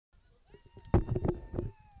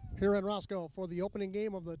Here in Roscoe for the opening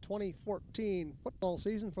game of the 2014 football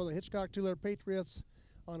season for the Hitchcock-Tulare Patriots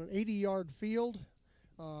on an 80-yard field.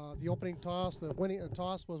 The opening toss, the winning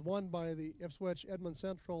toss was won by the Ipswich Edmund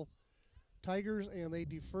Central Tigers, and they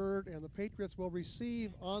deferred, and the Patriots will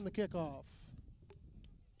receive on the kickoff.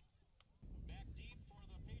 Back deep for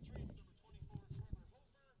the Patriots, number 24,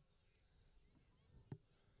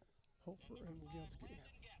 Trevor Hofer and Gatsky.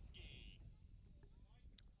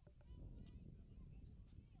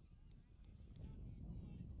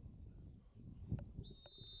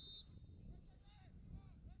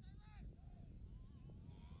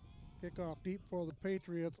 Kickoff deep for the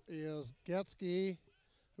Patriots is Gatsky,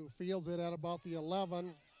 who fields it at about the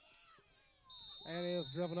 11 and is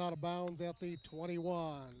driven out of bounds at the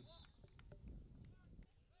 21.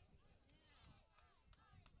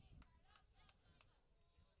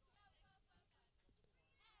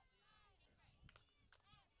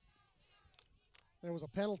 There was a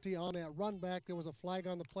penalty on that run back. There was a flag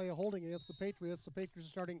on the play holding against the Patriots. The Patriots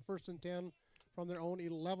are starting 1st and 10 from their own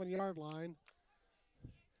 11-yard line.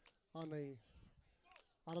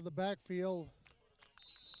 Out of the backfield,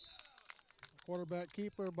 quarterback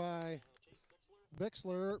keeper by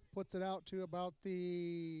Bixler puts it out to about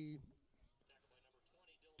the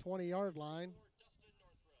 20-yard line.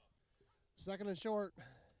 2nd and short.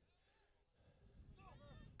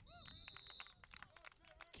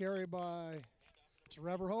 Carry by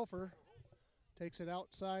Trevor Hofer. Takes it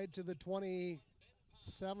outside to the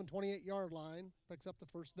 27, 28-yard line. Picks up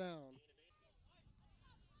the 1st down.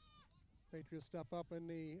 Patriots step up in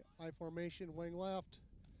the I formation, wing left.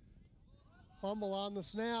 Fumble on the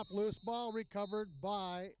snap. Loose ball recovered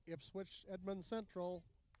by Ipswich Edmund Central.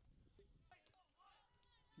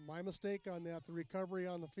 My mistake on that. The recovery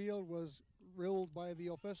on the field was ruled by the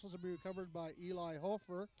officials to be recovered by Eli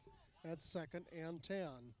Hofer at 2nd and 10.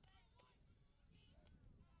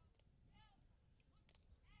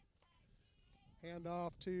 Hand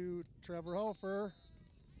off to Trevor Hofer,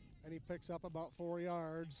 and he picks up about 4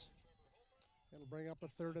 yards. It'll bring up a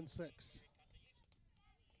 3rd and 6.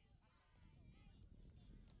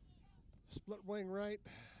 Split wing right,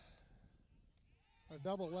 a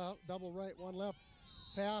double right, one left.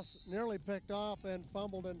 Pass nearly picked off and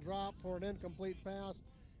fumbled and dropped for an incomplete pass.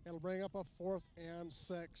 It'll bring up a 4th and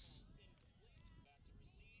 6.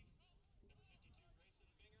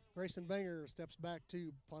 Grayson Binger steps back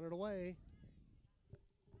to punt it away.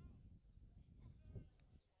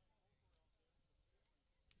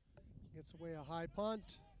 Gets away a high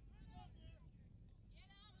punt.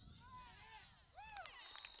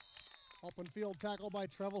 Open field tackle by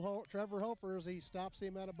Trevor Hofer as he stops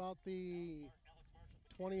him at about the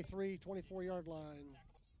 23, 24-yard line.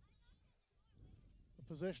 The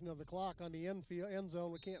position of the clock on the end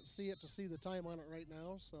zone, we can't see it to see the time on it right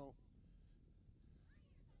now, so.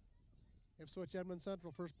 Ipswich Edmund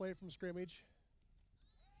Central, first play from scrimmage.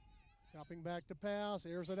 Dropping back to pass,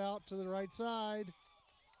 airs it out to the right side.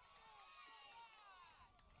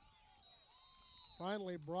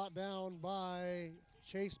 Finally brought down by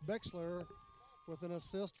Chase Bixler with an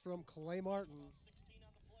assist from Clay Martin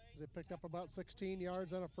as they picked up about 16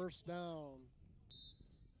 yards on a 1st down.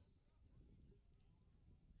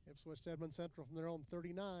 Ipswich Edmund Central from their own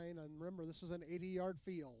 39, and remember this is an 80-yard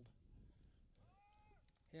field.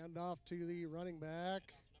 Hand off to the running back,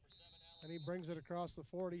 and he brings it across the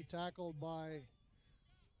 40, tackled by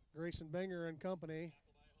Grayson Binger and company.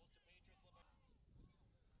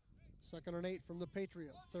 2nd and 8 from the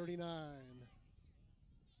Patriot, 39.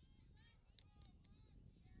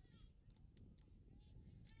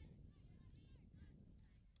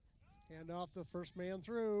 Hand off the 1st man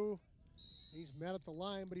through. He's met at the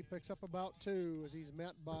line, but he picks up about 2 as he's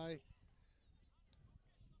met by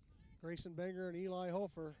Grayson Binger and Eli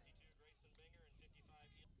Hofer.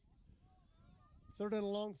 3rd and a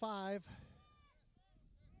long 5.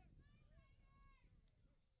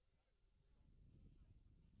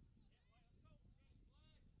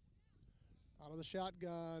 Out of the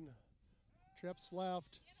shotgun, trips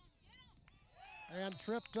left, and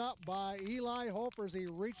tripped up by Eli Hofer as he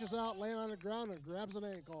reaches out, laying on the ground, and grabs an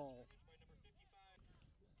ankle.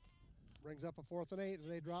 Brings up a 4th and 8, and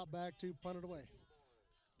they drop back to punt it away.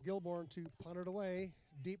 Gilborn to punt it away.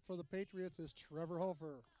 Deep for the Patriots is Trevor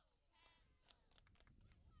Hofer.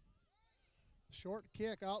 Short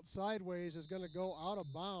kick out sideways is going to go out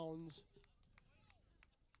of bounds.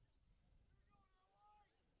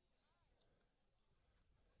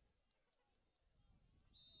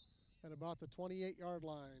 At about the 28-yard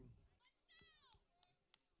line.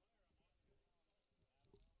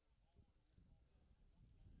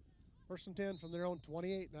 First and 10 from their own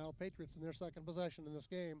 28 now. Patriots in their 2nd possession in this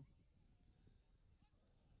game.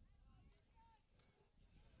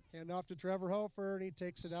 Hand off to Trevor Hofer, and he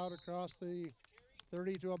takes it out across the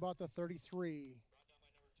 30 to about the 33.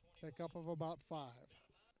 Pickup of about 5.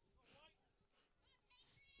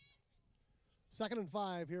 2nd and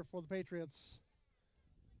 5 here for the Patriots.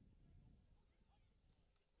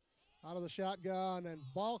 Out of the shotgun, and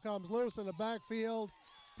ball comes loose in the backfield.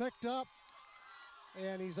 Picked up,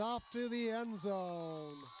 and he's off to the end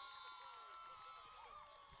zone.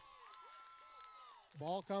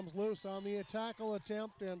 Ball comes loose on the tackle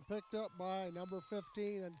attempt and picked up by number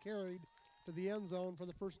 15 and carried to the end zone for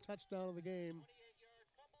the first touchdown of the game.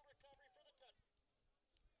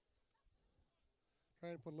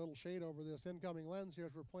 Trying to put a little shade over this incoming lens here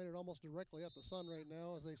as we're pointed almost directly at the sun right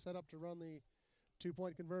now as they set up to run the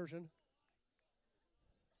 2-point conversion.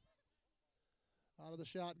 Out of the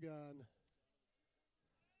shotgun.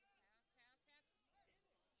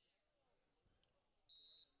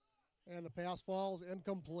 And the pass falls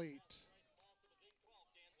incomplete.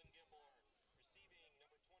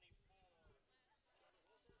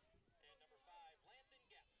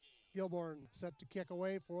 Gilborn set to kick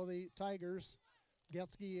away for the Tigers.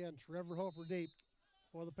 Getsky and Trevor Hofer deep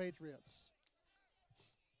for the Patriots.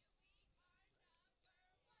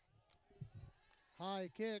 High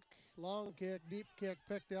kick, long kick, deep kick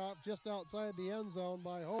picked up just outside the end zone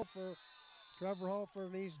by Hofer. Trevor Hofer,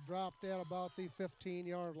 and he's dropped at about the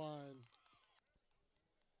 15-yard line.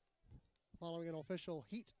 Following an official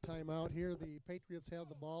heat timeout here, the Patriots have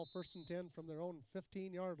the ball 1st and 10 from their own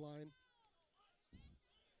 15-yard line.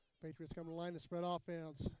 Patriots come to the line to spread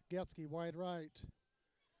offense. Getsky wide right.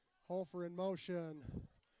 Hofer in motion.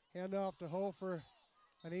 Hand off to Hofer,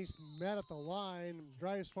 and he's met at the line,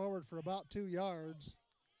 drives forward for about 2 yards.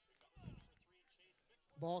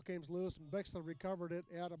 Ball came loose, and Bixler recovered it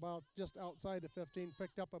at about just outside the 15,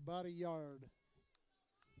 picked up about a yard.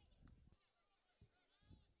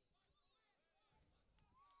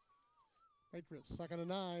 Patriots 2nd and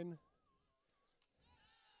 9.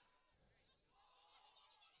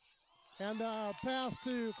 And a pass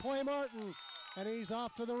to Clay Martin, and he's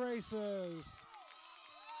off to the races.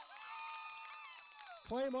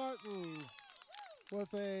 Clay Martin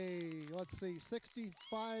with a,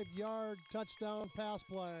 65-yard touchdown pass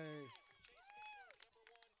play.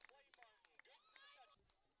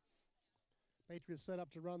 Patriots set up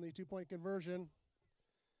to run the 2-point conversion.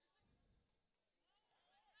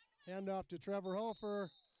 Hand off to Trevor Hofer,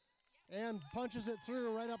 and punches it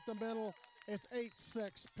through right up the middle. It's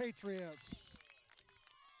 8-6 Patriots.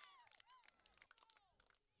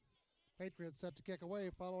 Patriots set to kick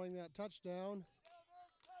away following that touchdown.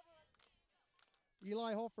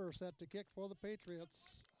 Eli Hofer set to kick for the Patriots.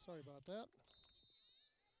 Sorry about that.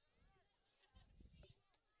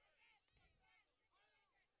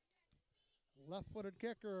 Left-footed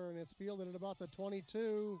kicker, and it's fielded at about the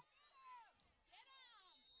 22.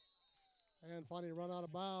 And finally run out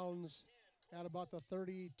of bounds at about the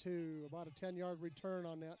 32. About a 10-yard return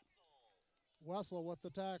on that. Wessel with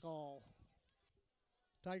the tackle.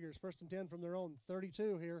 Tigers 1st and 10 from their own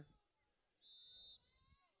 32 here.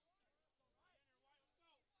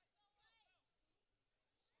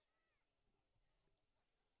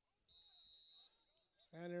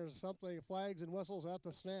 And there's something, flags and whistles at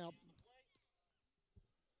the snap.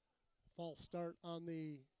 False start on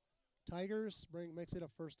the Tigers makes it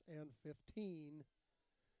a 1st and 15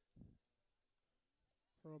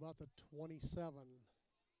 from about the 27.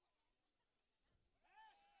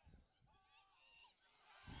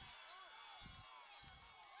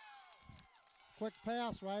 Quick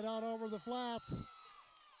pass right out over the flats.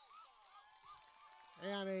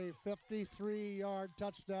 And a 53-yard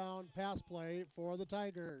touchdown pass play for the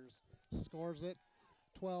Tigers. Scores it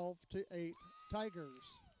 12-8 Tigers.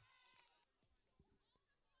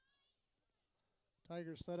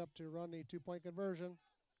 Tigers set up to run the 2-point conversion.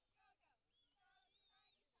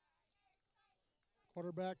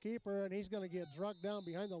 Quarterback keeper, and he's going to get drugged down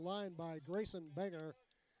behind the line by Grayson Benger.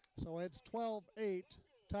 So it's 12-8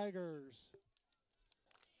 Tigers.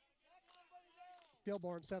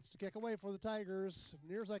 Gilborn sets to kick away for the Tigers.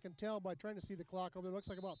 Near as I can tell by trying to see the clock over there, it looks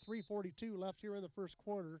like about 3:42 left here in the first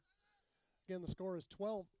quarter. Again, the score is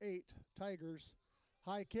 12-8 Tigers.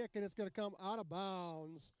 High kick, and it's going to come out of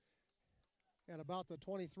bounds at about the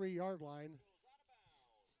 23-yard line.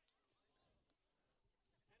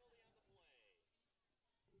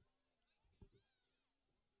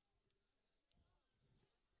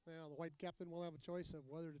 Now, the white captain will have a choice of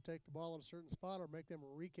whether to take the ball at a certain spot or make them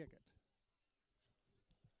re-kick it.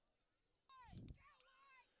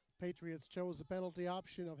 Patriots chose the penalty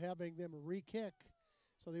option of having them re-kick,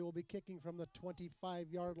 so they will be kicking from the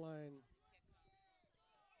 25-yard line.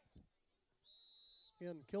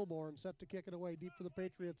 in Kilborn, set to kick it away deep for the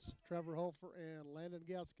Patriots. Trevor Hofer and Landon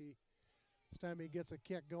Gatsky. This time he gets a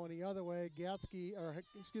kick going the other way.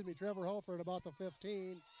 Trevor Hofer at about the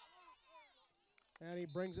 15. And he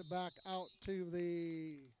brings it back out to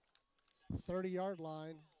the 30-yard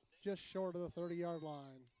line, just short of the 30-yard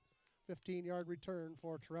line. 15-yard return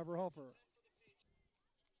for Trevor Hofer.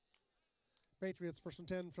 Patriots 1st and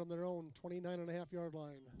 10 from their own 29.5-yard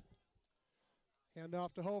line. Hand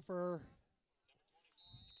off to Hofer.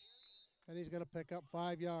 And he's going to pick up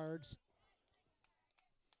 5 yards.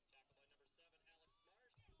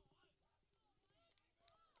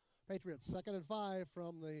 Patriots 2nd and 5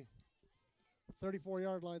 from the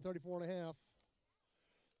 34-yard line, 34.5.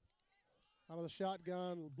 Out of the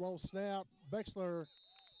shotgun, blow snap. Bexler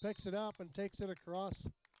picks it up and takes it across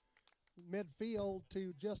midfield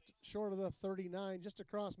to just short of the 39, just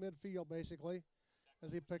across midfield basically,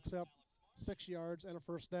 as he picks up 6 yards and a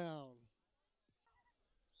first down.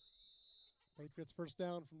 Patriots first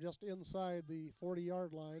down from just inside the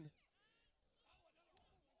 40-yard line.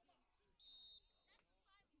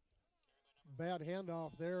 Bad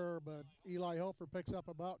handoff there, but Eli Hofer picks up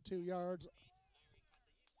about 2 yards.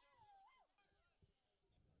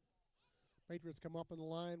 Patriots come up in the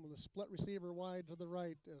line with a split receiver wide to the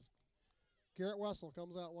right as Garrett Wessel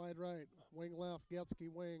comes out wide right. Wing left,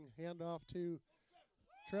 Getsky wing. Handoff to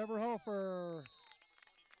Trevor Hofer.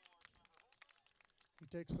 He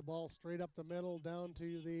takes the ball straight up the middle down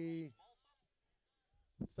to the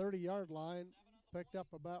 30-yard line. Picked up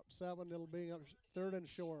about 7. It'll be a 3rd and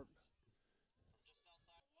short.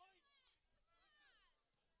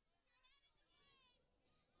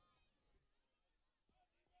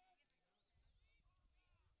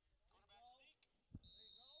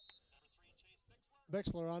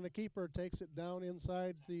 Bixler on the keeper, takes it down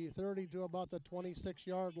inside the 30 to about the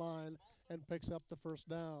 26-yard line and picks up the first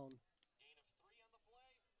down. Gain of 3 on the play.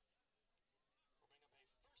 Will bring up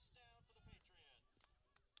a first down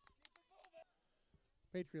for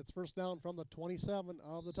the Patriots. Patriots first down from the 27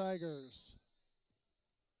 of the Tigers.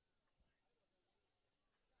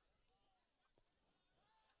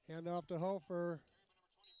 Hand off to Hofer.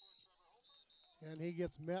 And he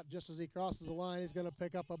gets met just as he crosses the line. He's going to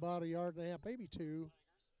pick up about 1.5 yards, maybe 2.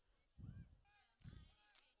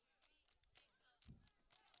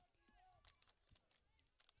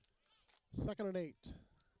 Second and 8.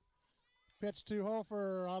 Pitch to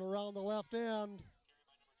Hofer out around the left end.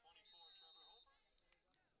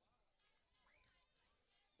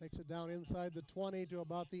 Takes it down inside the 20 to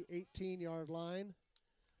about the 18-yard line.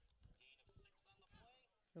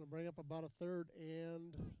 Going to bring up about a 3rd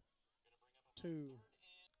and 2.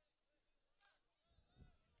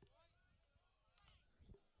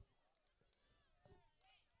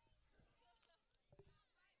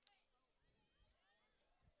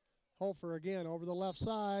 Hofer again over the left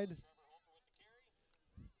side.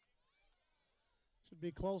 Should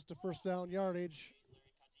be close to first down yardage.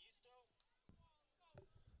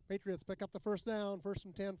 Patriots pick up the first down, 1st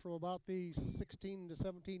and 10 from about the 16 to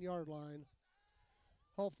 17-yard line.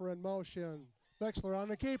 Hofer in motion. Bexler on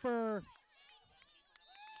the keeper.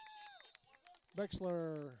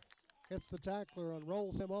 Bexler hits the tackler and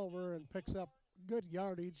rolls him over and picks up good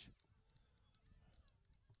yardage.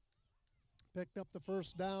 Picked up the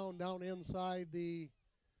first down inside the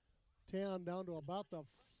 10, down to about the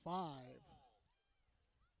 5.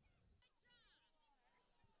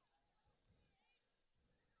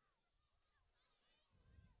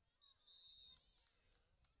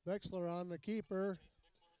 Bexler on the keeper.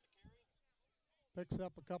 Picks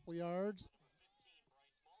up a couple yards.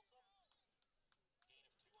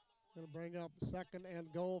 Going to bring up 2nd and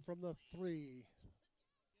goal from the 3.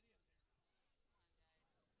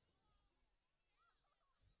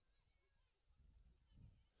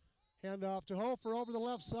 Handoff to Hofer over the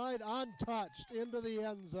left side, untouched into the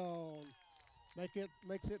end zone. Makes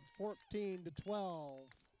it 14-12.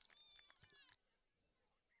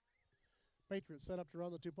 Patriots set up to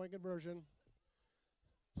run the 2-point conversion.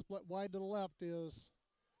 Split wide to the left is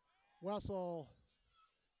Wessel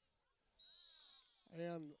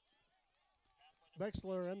and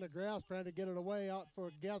Bexler in the grass trying to get it away out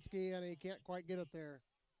for Gatsky, and he can't quite get it there.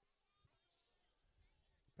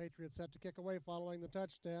 Patriots set to kick away following the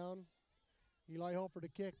touchdown. Eli Hofer to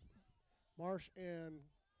kick. Marsh and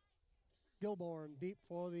Gilborn deep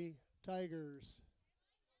for the Tigers.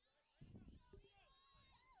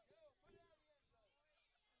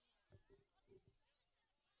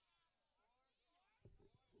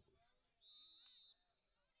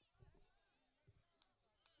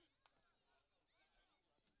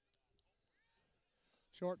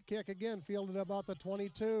 Short kick again, fielded about the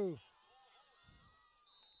 22.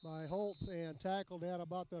 by Holtz and tackled at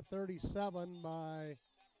about the 37 by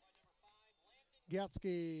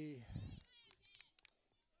Getsky.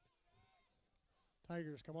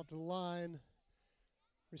 Tigers come up to the line.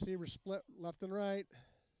 Receivers split left and right.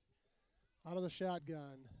 Out of the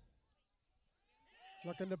shotgun.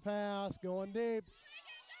 Looking to pass, going deep.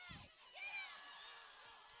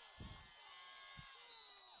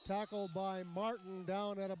 Tackled by Martin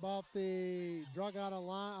down at about the, drug out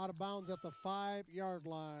of bounds at the 5-yard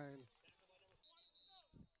line.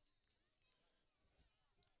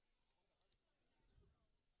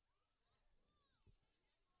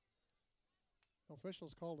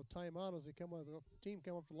 Officials called a timeout as the team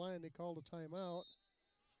came up the line. They called a timeout.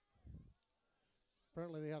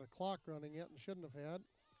 Apparently they had a clock running yet and shouldn't have had.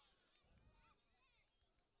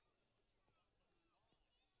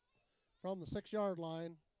 From the 6-yard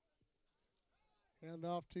line, hand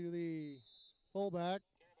off to the fullback,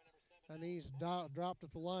 and he's dropped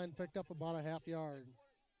at the line, picked up about a half yard.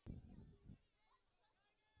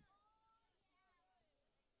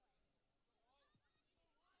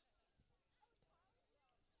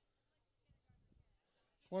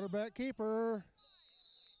 Quarterback keeper,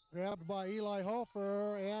 grabbed by Eli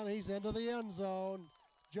Hofer, and he's into the end zone,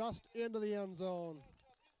 just into the end zone.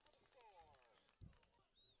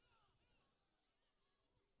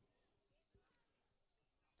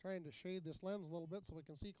 Trying to shade this lens a little bit so we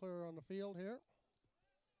can see clearer on the field here.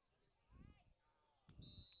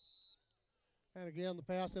 And again, the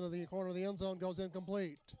pass into the corner of the end zone goes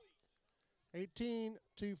incomplete.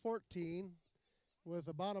 18-14 with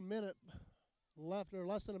about a minute left, or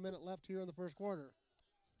less than a minute left here in the first quarter.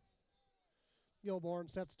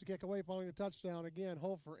 Gilborn sets to kick away following a touchdown. Again,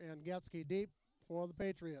 Hofer and Getsky deep for the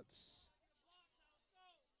Patriots.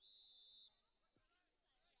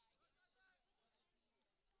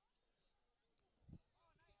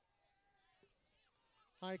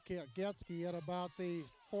 High kick, Getsky at about the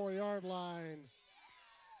 4-yard line.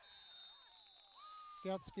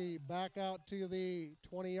 Getsky back out to the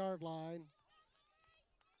 20-yard line.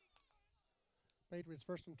 Patriots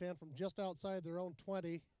first and 10 from just outside their own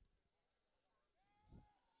 20.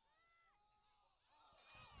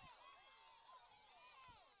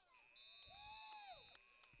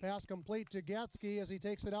 Pass complete to Getsky as he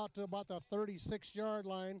takes it out to about the 36-yard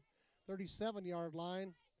line, 37-yard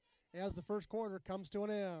line, as the first quarter comes to an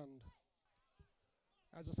end.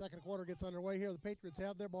 As the second quarter gets underway here, the Patriots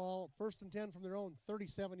have their ball first and 10 from their own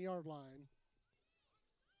 37-yard line.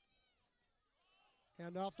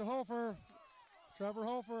 Hand off to Hofer. Trevor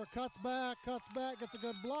Hofer cuts back, gets a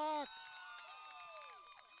good block.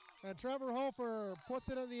 And Trevor Hofer puts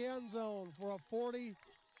it in the end zone for a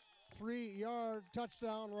 43-yard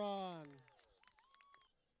touchdown run.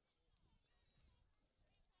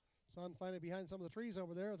 Sun finally behind some of the trees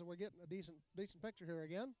over there as we're getting a decent picture here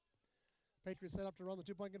again. Patriots set up to run the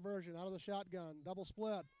two-point conversion out of the shotgun. Double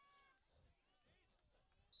split.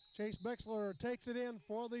 Chase Bixler takes it in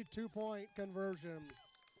for the two-point conversion.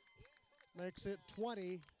 Makes it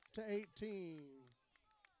 20-18.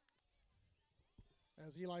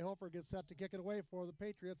 As Eli Hofer gets set to kick it away for the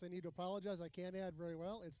Patriots, I need to apologize. I can't add very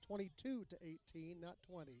well. It's 22-18, not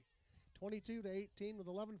 20. 22-18 with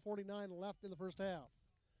 11:49 left in the first half.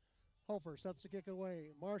 Hofer sets to kick it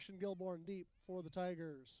away. Marsh and Gilborn deep for the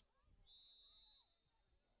Tigers.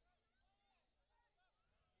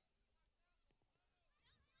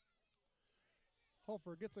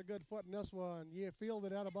 Hofer gets a good foot in this one. You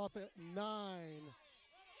fielded at about the 9.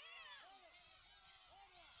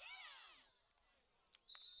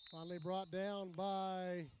 Finally brought down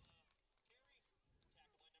by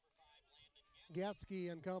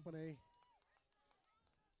Getsky and company.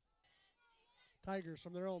 Tigers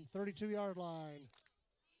from their own 32-yard line.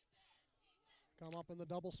 Come up in the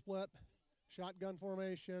double split. Shotgun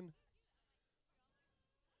formation.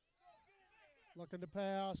 Looking to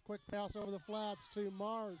pass. Quick pass over the flats to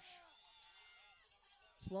Marsh.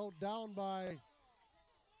 Slowed down by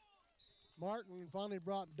Martin. Finally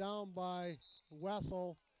brought down by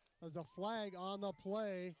Wessel. There's a flag on the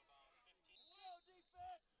play.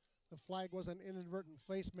 The flag was an inadvertent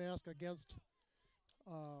face mask against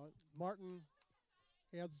Martin.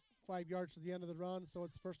 He adds 5 yards to the end of the run, so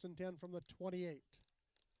it's first and 10 from the 28.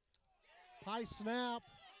 High snap.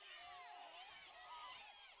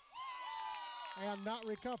 And not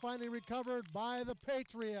finally recovered by the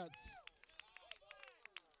Patriots.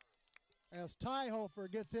 As Ty Hofer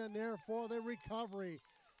gets in there for the recovery.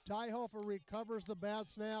 Ty Hofer recovers the bad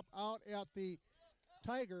snap out at the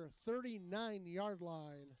Tiger 39-yard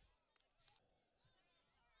line.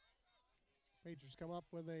 Patriots come up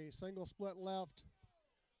with a single split left.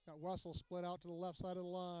 Got Russell split out to the left side of the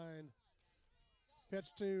line. Pitch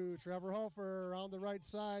to Trevor Hofer on the right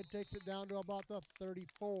side, takes it down to about the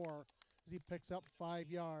 34 as he picks up 5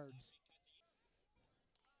 yards.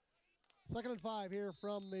 2nd and 5 here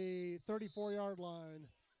from the 34-yard line.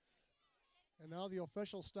 And now the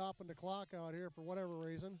officials stopping the clock out here for whatever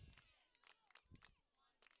reason.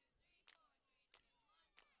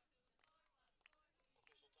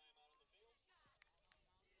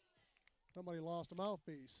 Somebody lost a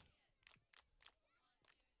mouthpiece.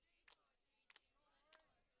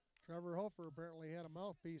 Trevor Hofer apparently had a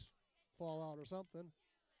mouthpiece fall out or something.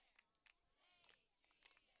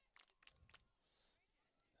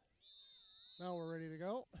 Now we're ready to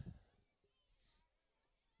go.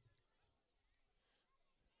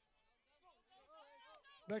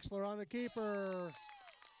 Bixler on the keeper.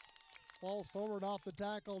 Falls forward off the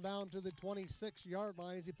tackle down to the 26-yard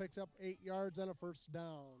line as he picks up 8 yards and a first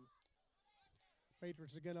down.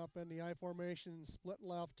 Patriots again up in the I formation, split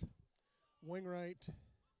left, wing right.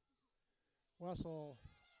 Wessel.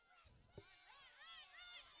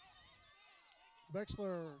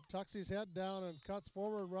 Bixler tucks his head down and cuts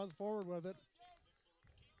forward, runs forward with it.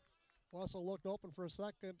 Wessel looked open for a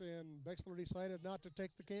second, and Bixler decided not to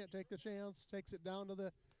take the chance. Takes it down to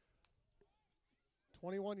the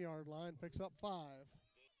 21-yard line, picks up 5.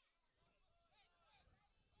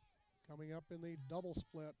 Coming up in the double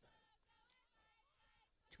split.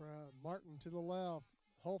 Martin to the left.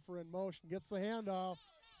 Hofer in motion, gets the handoff.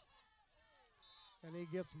 And he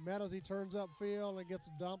gets met as he turns upfield and gets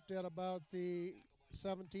dumped at about the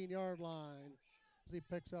 17-yard line as he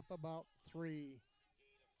picks up about 3,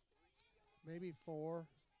 maybe 4.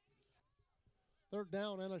 3rd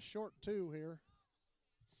down and a short 2 here.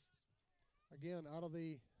 Again, out of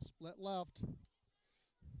the split left.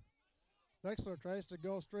 Bixler tries to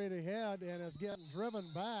go straight ahead and is getting driven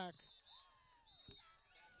back.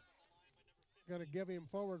 Going to give him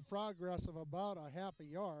forward progress of about a half a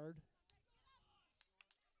yard.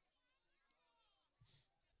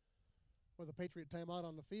 With a Patriot timeout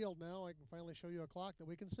on the field now, I can finally show you a clock that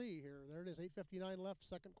we can see here. There it is, 8:59 left,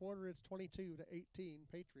 2nd quarter. It's 22-18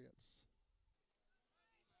 Patriots.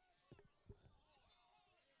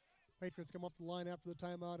 Patriots come up the line after the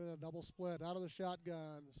timeout in a double split. Out of the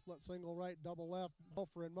shotgun, split single right, double left.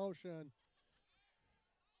 Hofer in motion.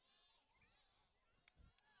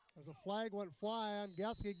 There's a flag went flying.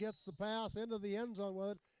 Gatsky gets the pass into the end zone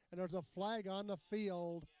with it, and there's a flag on the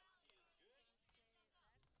field.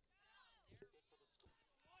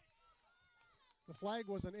 The flag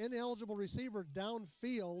was an ineligible receiver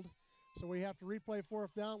downfield, so we have to replay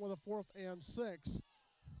 4th down with a 4th and 6.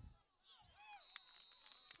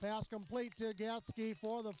 Pass complete to Gatsky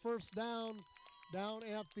for the first down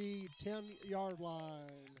at the 10-yard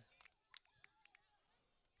line.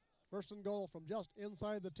 1st and goal from just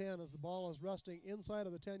inside the 10 as the ball is resting inside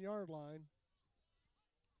of the 10-yard line.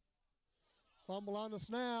 Fumble on the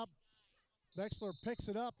snap. Bixler picks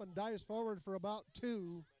it up and dives forward for about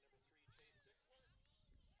 2.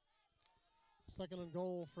 2nd and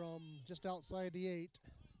goal from just outside the 8.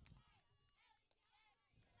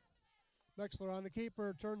 Bixler on the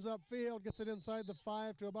keeper, turns upfield, gets it inside the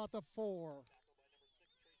 5 to about the 4.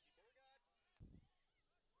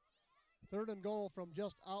 3rd and goal from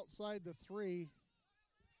just outside the 3.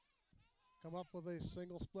 Come up with a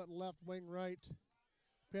single split left wing right.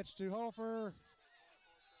 Pitch to Hofer.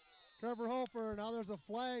 Trevor Hofer. Now there's a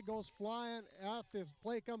flag goes flying out. The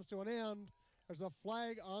play comes to an end. There's a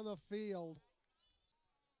flag on the field.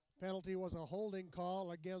 Penalty was a holding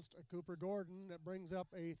call against Cooper Gordon. That brings up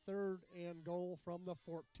a 3rd and goal from the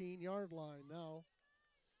 14-yard line now.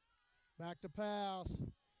 Back to pass.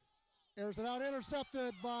 Airs it out,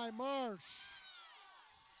 intercepted by Marsh.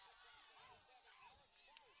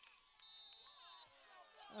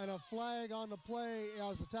 And a flag on the play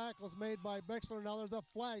as the tackle is made by Bixler. Now there's a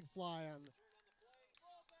flag flying.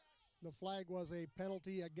 The flag was a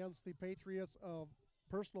penalty against the Patriots of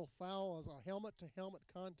personal foul as a helmet-to-helmet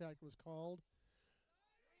contact was called.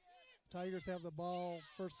 Tigers have the ball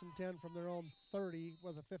 1st and 10 from their own 30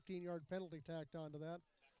 with a 15-yard penalty tacked onto that.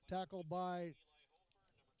 Tackle by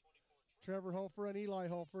Trevor Hofer and Eli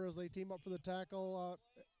Hofer as they team up for the tackle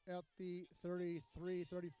at the 33,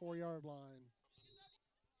 34-yard line.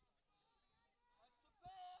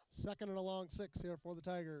 2nd and a long 6 here for the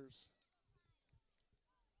Tigers.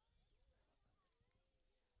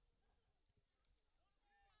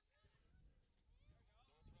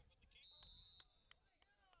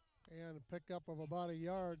 And a pickup of about a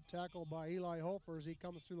yard, tackle by Eli Hofer as he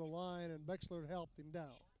comes through the line, and Bixler helped him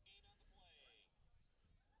down.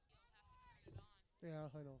 Yeah,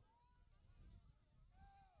 I know.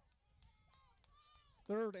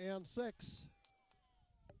 3rd and 6.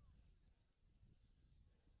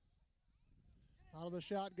 out of the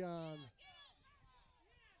shotgun.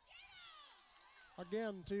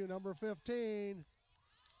 Again to number 15.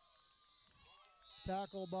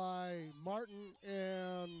 Tackle by Martin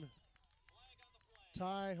and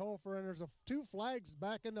Ty Hofer. And there's 2 flags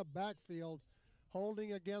back in the backfield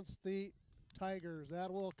holding against the Tigers.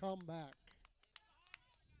 That will come back.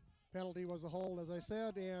 Penalty was a hold, as I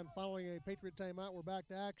said, and following a Patriot timeout, we're back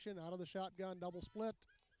to action. Out of the shotgun, double split.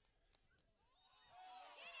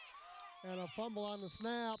 And a fumble on the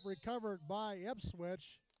snap, recovered by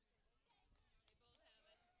Ipswich.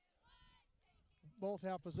 Both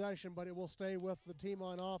have possession, but it will stay with the team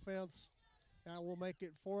on offense. That will make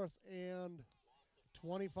it 4th and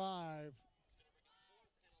 25.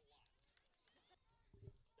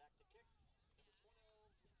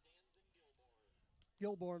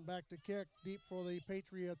 Gilborn back to kick, deep for the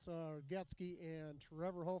Patriots, Getsky and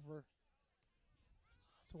Trevor Hofer.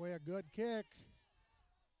 It's away a good kick,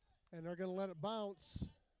 and they're going to let it bounce.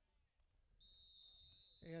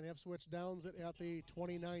 And Ipswich downs it at the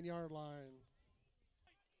 29-yard line.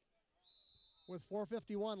 With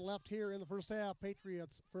 4:51 left here in the first half,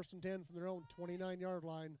 Patriots 1st and 10 from their own 29-yard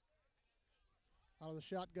line. Out of the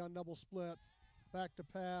shotgun double split, back to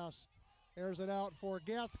pass. Airs it out for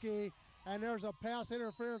Gatsky, and there's a pass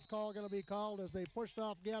interference call going to be called as they pushed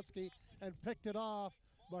off Gatsky and picked it off,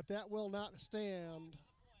 but that will not stand.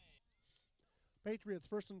 Patriots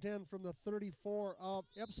 1st and 10 from the 34 of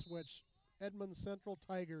Ipswich, Edmund Central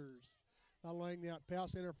Tigers. Not allowing that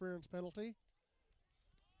pass interference penalty.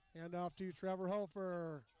 And off to Trevor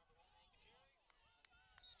Hofer.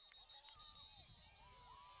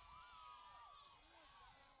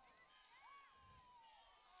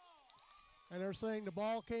 And they're saying the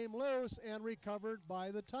ball came loose and recovered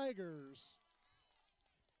by the Tigers.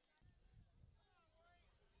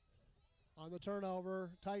 On the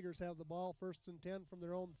turnover, Tigers have the ball 1st and 10 from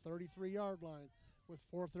their own 33-yard line with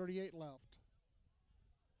 4:38 left.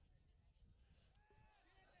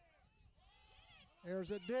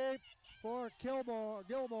 Airs it deep for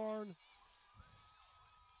Gilborn.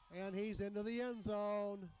 And he's into the end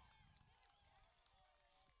zone.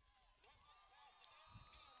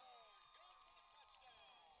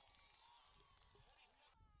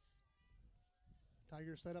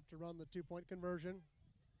 Tigers set up to run the 2-point conversion.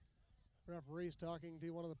 Referee's talking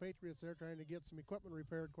to one of the Patriots there, trying to get some equipment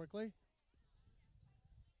repaired quickly.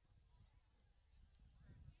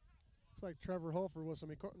 Looks like Trevor Hofer with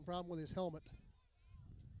some equipment problem with his helmet.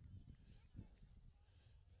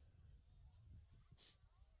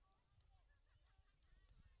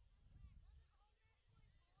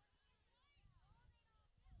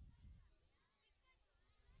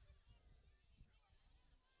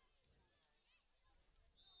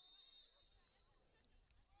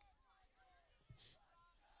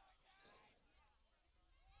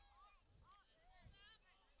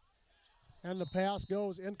 And the pass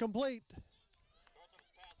goes incomplete.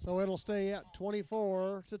 So it'll stay at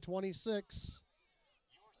 24-26.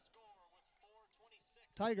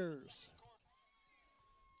 Tigers.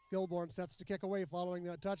 Gilborn sets to kick away following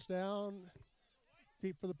that touchdown.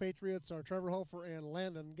 Deep for the Patriots are Trevor Hofer and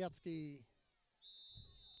Landon Getsky.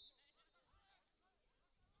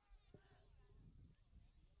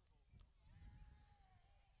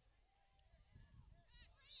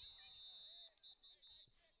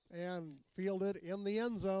 And fielded in the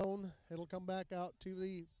end zone. It'll come back out to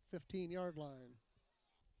the 15-yard line.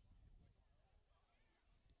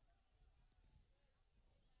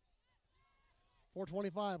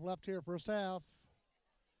 .425 left here, first half.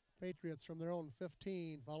 Patriots from their own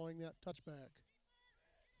 15 following that touchback.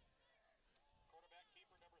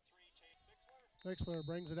 Bixler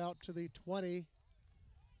brings it out to the 20.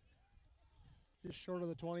 Just short of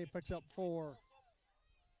the 20, picks up 4.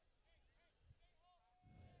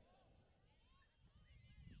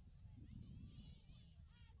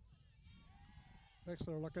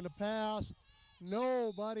 Bixler looking to pass.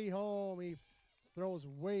 Nobody home. He throws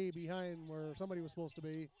way behind where somebody was supposed to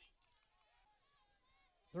be.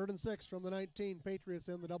 3rd and 6 from the 19. Patriots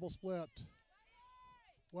in the double split.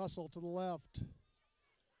 Wessel to the left.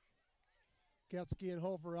 Getsky and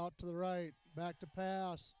Hofer out to the right. Back to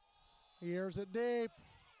pass. He airs it deep.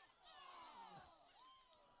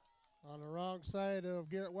 On the wrong side of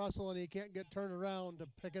Garrett Wessel, and he can't get turned around to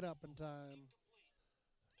pick it up in time.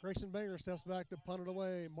 Grayson Banger steps back to punt it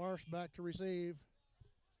away. Marsh back to receive.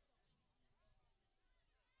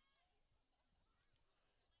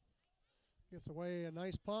 Gets away a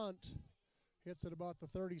nice punt. Hits at about the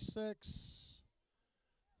 36.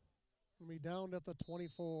 Will be down at the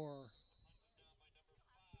 24.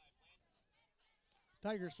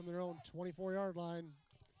 Tigers from their own 24-yard line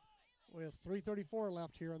with 3:34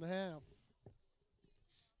 left here in the half.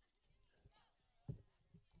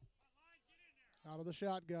 Out of the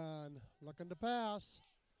shotgun, looking to pass.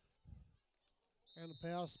 And the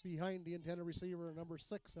pass behind the intended receiver, number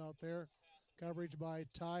 6 out there. Coverage by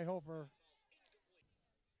Ty Hofer.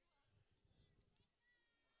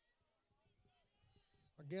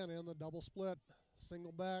 Again in the double split,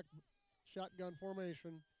 single back, shotgun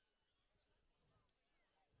formation.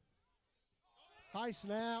 High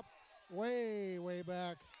snap, way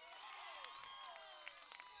back.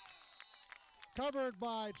 Covered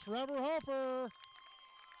by Trevor Hofer.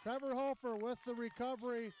 Trevor Hofer with the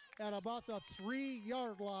recovery at about the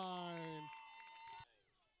 3-yard line.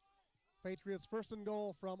 Patriots first and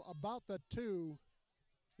goal from about the 2,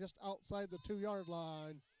 just outside the 2-yard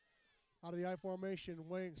line. Out of the I formation,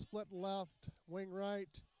 wing split left, wing right.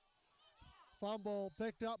 Fumble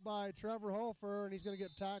picked up by Trevor Hofer, and he's going to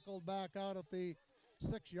get tackled back out at the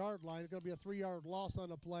 6-yard line. It's going to be a 3-yard loss on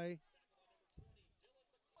the play.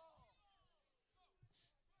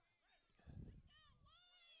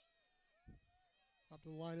 Up to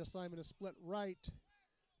the line assignment is split right.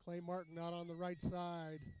 Clay Martin out on the right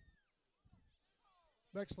side.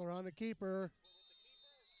 Bexler on the keeper.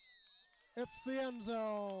 It's the end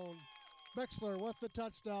zone. Bexler with the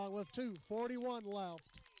touchdown with 2:41 left.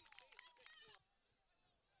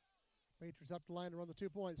 Patriots up the line to run the 2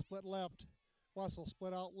 points. Split left. Wessel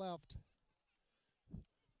split out left.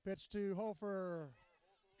 Pitch to Hofer.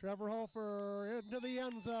 Trevor Hofer into the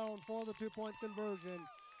end zone for the 2-point conversion.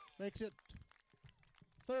 Makes it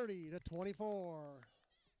 30-24.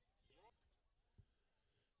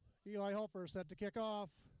 Eli Hofer set to kick off.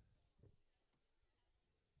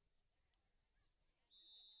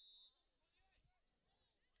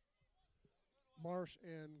 Marsh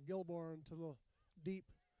and Gilborn to the deep.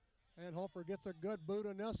 And Hofer gets a good boot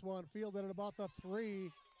in this one. Fielded at about the 3.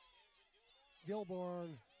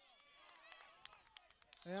 Gilborn.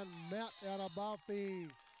 And met at about the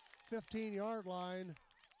 15-yard line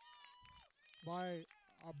by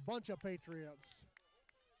a bunch of Patriots.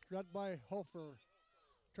 Led by Hofer.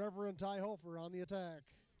 Trevor and Ty Hofer on the attack.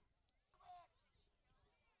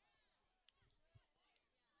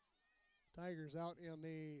 Tigers out in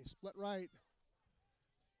the split right.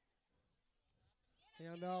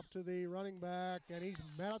 Hand off to the running back, and he's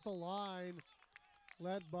met at the line,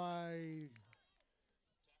 led by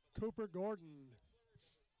Cooper Gordon.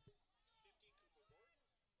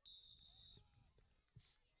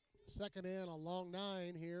 Second and a long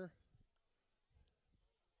 9 here.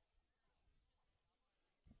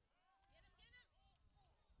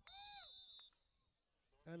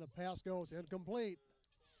 And the pass goes incomplete.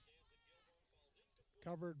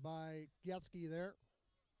 Covered by Getsky there.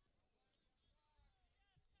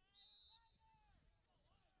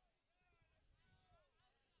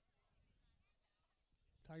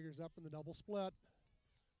 Tigers up in the double split.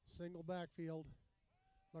 Single backfield.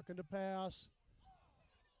 Looking to pass.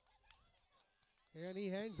 And he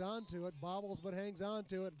hangs on to it. Bobbles but hangs on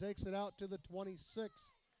to it. Takes it out to the 26.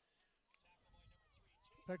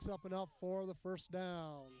 Picks up enough for the first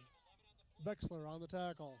down. Bexler on the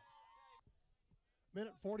tackle.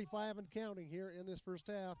 Minute 45 and counting here in this first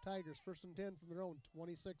half. Tigers first and 10 from their own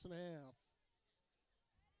 26 and a half.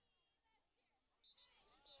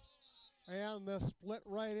 And the split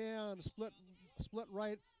right end, split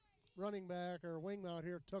right running back or wing out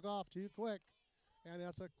here took off too quick. And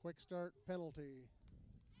that's a quick start penalty.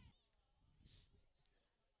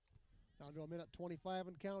 Down to a minute 25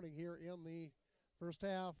 and counting here in the first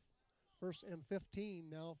half. First and 15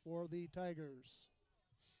 now for the Tigers.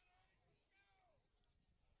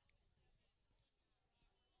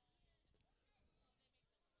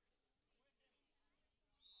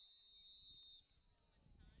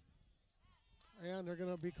 And they're going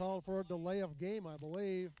to be called for a delay of game, I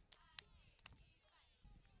believe.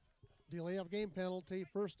 Delay of game penalty,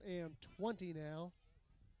 first and 20 now.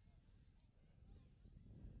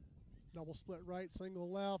 Double split right,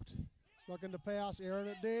 single left. Looking to pass, airing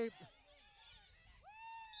it deep.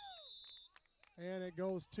 And it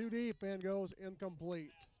goes too deep and goes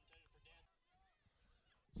incomplete.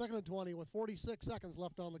 Second and 20 with 46 seconds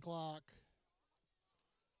left on the clock.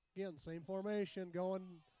 Again, same formation, going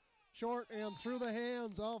short and through the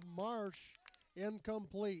hands of Marsh.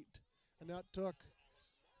 Incomplete. And that took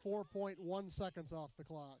 4.1 seconds off the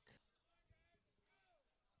clock.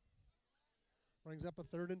 Brings up a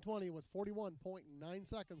third and 20 with 41.9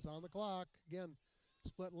 seconds on the clock. Again,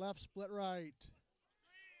 split left, split right.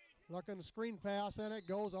 Looking to screen pass, and it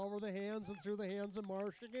goes over the hands and through the hands of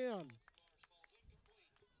Marsh again.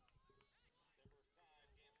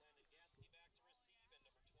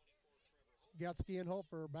 Getsky and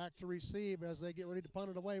Hofer back to receive as they get ready to punt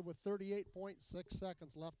it away with 38.6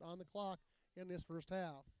 seconds left on the clock in this first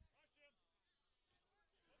half.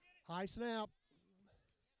 High snap.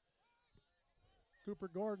 Cooper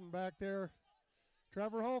Gordon back there.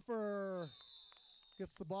 Trevor Hofer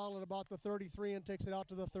gets the ball at about the 33 and takes it out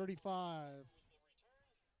to the 35.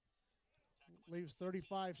 Leaves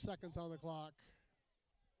 35 seconds on the clock.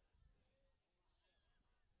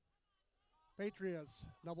 Patriots,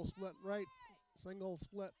 double split right, single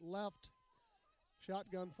split left,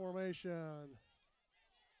 shotgun formation.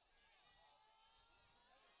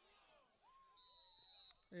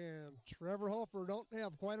 And Trevor Hofer don't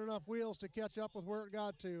have quite enough wheels to catch up with where it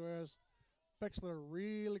got to, as Pixler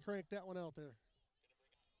really cranked that one out there.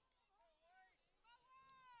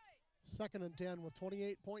 2nd and 10 with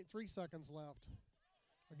 28.3 seconds left.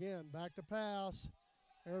 Again, back to pass.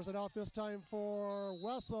 Airs it out this time for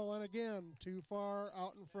Wessel, and again, too far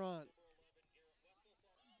out in front.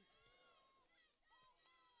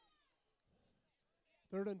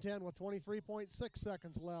 Third and 10 with 23.6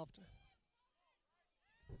 seconds left.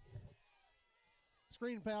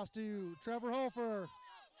 Screen pass to Trevor Hofer.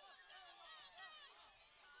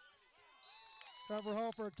 Trevor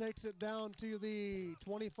Hofer takes it down to the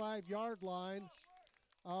 25-yard line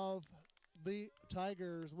of the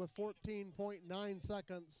Tigers with 14.9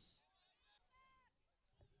 seconds.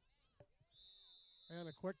 And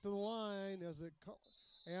a quick to the line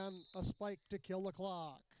and a spike to kill the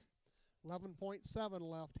clock. 11.7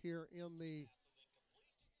 left here in the,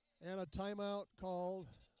 and a timeout called.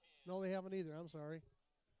 No, they haven't either, I'm sorry.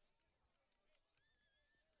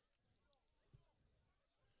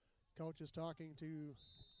 Coach is talking to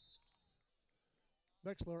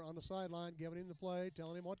Bixler on the sideline, giving him the play,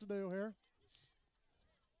 telling him what to do here.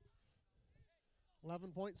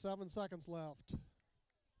 11.7 seconds left.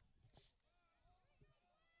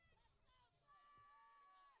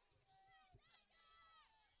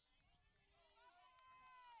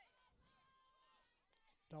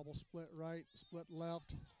 Double split right, split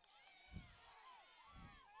left.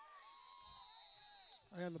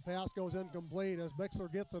 And the pass goes incomplete as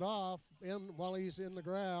Bixler gets it off while he's in the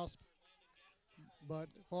grasp. But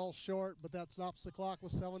falls short, but that stops the clock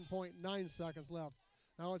with 7.9 seconds left.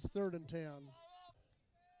 Now it's 3rd and 10.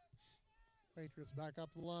 Patriots back up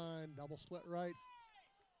the line, double split right,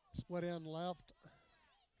 split in left.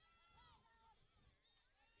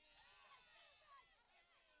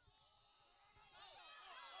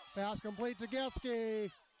 Pass complete to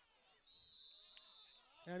Getsky.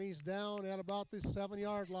 And he's down at about the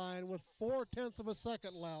 7-yard line with 0.4 of a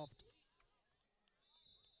second left.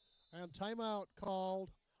 And timeout called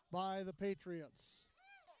by the Patriots.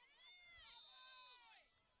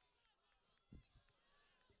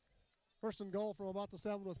 First and goal from about the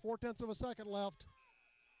 7 with 0.4 of a second left.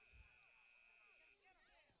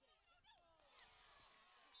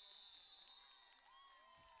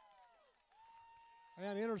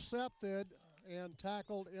 And intercepted and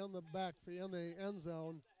tackled in the in the end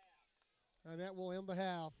zone. And that will end the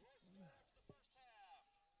half.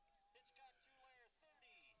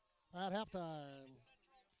 At halftime.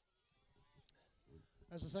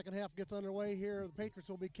 As the second half gets underway here, the Patriots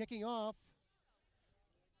will be kicking off.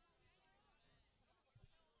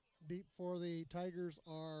 Deep for the Tigers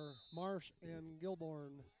are Marsh and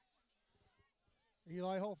Gilborn.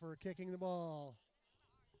 Eli Hofer kicking the ball.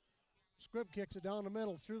 Squibb kicks it down the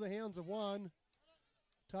middle through the hands of one.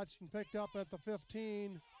 Touched and picked up at the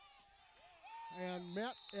 15. And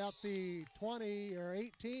met at the 20, or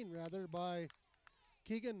 18 rather, by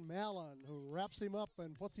Keegan Mallon, who wraps him up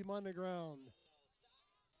and puts him on the ground.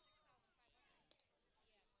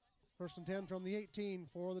 1st and 10 from the 18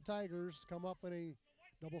 for the Tigers. Come up in a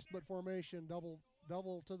double split formation,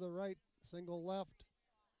 double to the right, single left.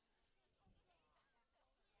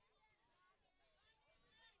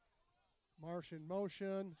 Marsh in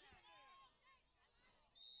motion.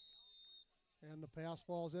 And the pass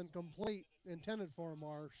falls incomplete, intended for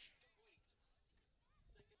Marsh.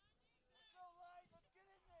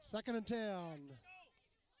 2nd and 10.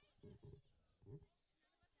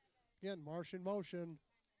 Again, Marsh in motion.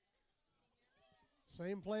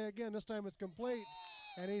 Same play again, this time it's complete.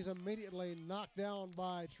 And he's immediately knocked down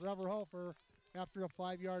by Trevor Hofer after a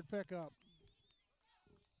 5-yard pickup.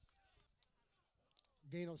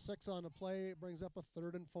 Gain of 6 on the play, it brings up a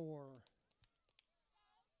 3rd and 4.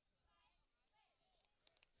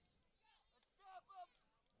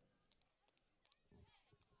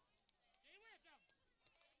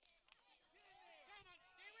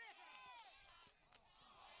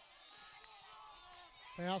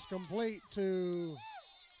 Pass complete to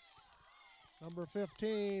number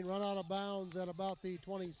 15, run out of bounds at about the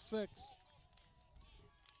 26.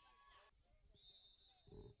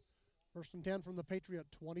 1st and 10 from the Patriot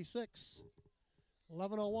 26.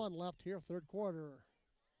 11:01 left here, 3rd quarter.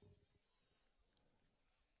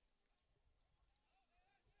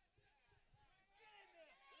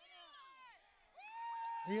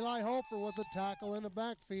 Eli Hofer with the tackle in the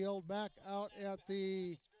backfield, back out at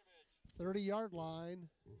the 30-yard line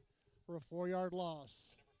for a 4-yard loss.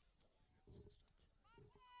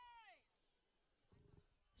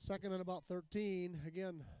 Second and about 13.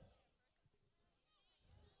 Again,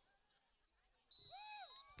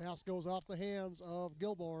 pass goes off the hands of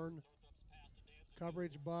Gilborn.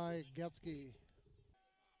 Coverage by Getzky.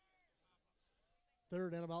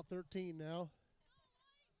 Third and about 13 now.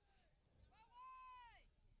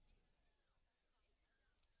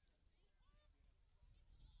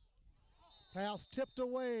 Pass tipped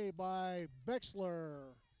away by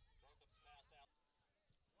Bexler.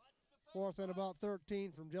 Fourth and about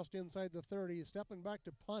 13 from just inside the 30. Stepping back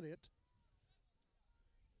to punt it.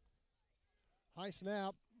 High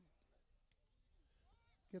snap.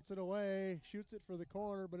 Gets it away, shoots it for the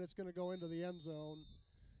corner, but it's going to go into the end zone.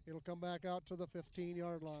 It'll come back out to the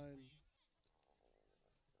 15-yard line.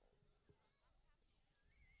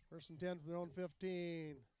 First and 10 from their own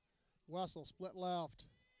 15. Wessel split left.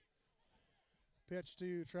 Pitch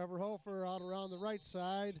to Trevor Hofer out around the right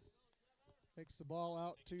side. Takes the ball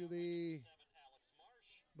out to the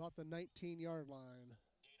about the 19-yard line.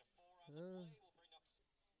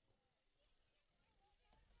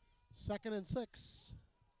 Second and 6.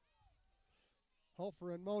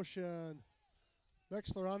 Hofer in motion.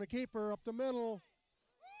 Bexler on the keeper up the middle.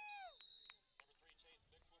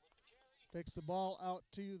 Takes the ball out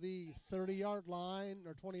to the 30-yard line,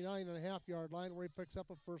 or 29.5-yard line, where he picks up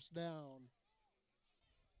a first down.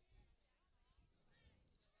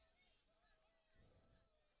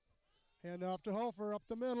 Hand off to Hofer up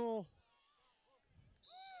the middle.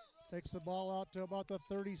 Takes the ball out to about the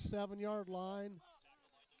 37-yard line.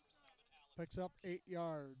 Picks up 8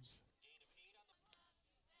 yards.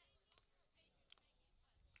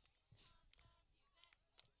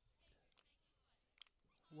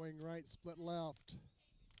 Wing right, split left.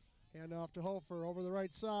 Hand off to Hofer over the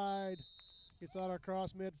right side. Gets out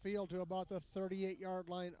across midfield to about the 38-yard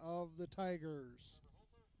line of the Tigers.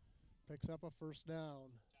 Picks up a first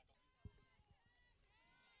down.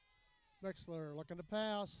 Bexler looking to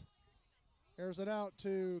pass. Airs it out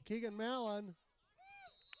to Keegan Mallon,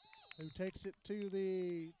 who takes it to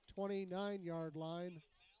the 29-yard line.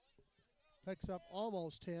 Picks up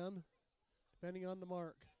almost 10, depending on the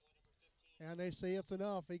mark. And they say it's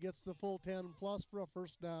enough. He gets the full 10 plus for a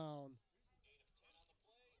first down.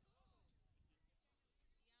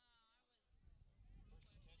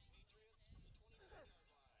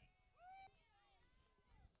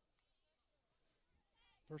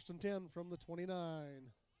 First and 10 from the 29.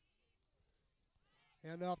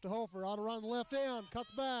 Hand off to Hofer, out around the left end, cuts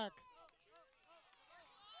back.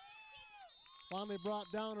 Finally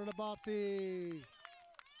brought down at about the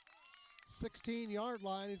 16-yard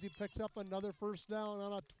line as he picks up another first down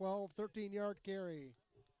on a 13-yard carry.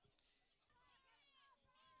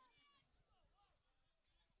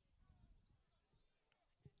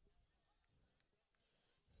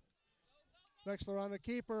 Bexler on the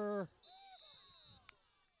keeper.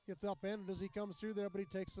 Gets upended as he comes through there, but he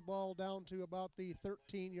takes the ball down to about the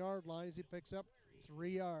 13-yard line as he picks up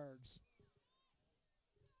 3 yards.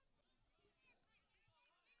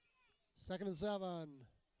 Second and 7.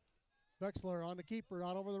 Bexler on the keeper,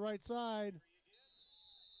 out over the right side.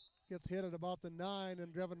 Gets hit at about the 9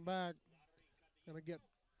 and driven back. Going to get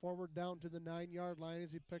forward down to the 9-yard line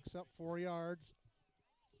as he picks up 4 yards.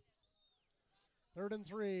 Third and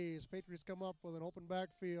 3. Patriots come up with an open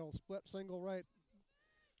backfield. Split single right,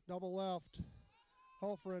 double left.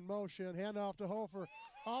 Hofer in motion. Hand off to Hofer.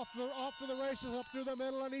 Off to the races, up through the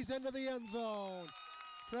middle, and he's into the end zone.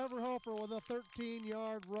 Trevor Hofer with a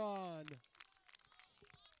 13-yard run.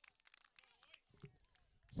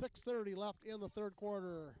 6:30 left in the third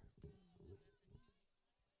quarter.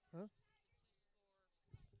 Huh?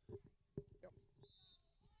 Yep.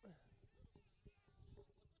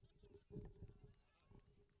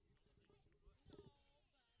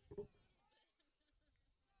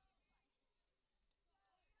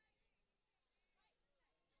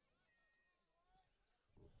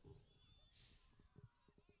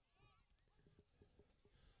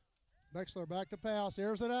 Bexler back to pass,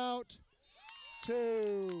 airs it out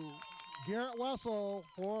to Garrett Wessel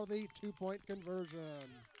for the 2-point conversion.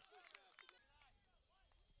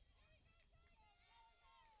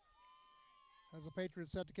 As the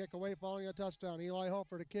Patriots set to kick away following a touchdown, Eli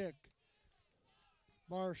Hofer to kick.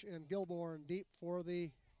 Marsh and Gilborn deep for the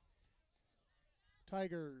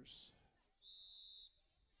Tigers.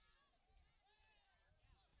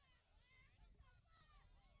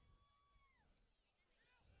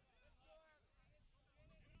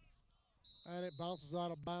 And it bounces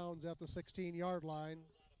out of bounds at the 16-yard line.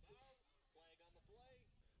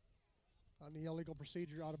 On the illegal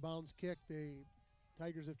procedure out of bounds kick, the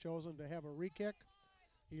Tigers have chosen to have a re-kick.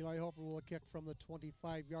 Eli Hofer will kick from the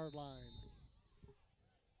 25-yard line.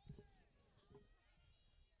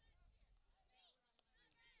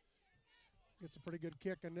 Gets a pretty good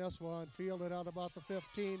kick in this one. Fielded out about the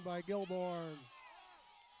 15 by Gilborn.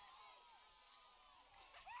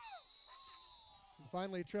 And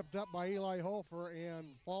finally tripped up by Eli Hofer and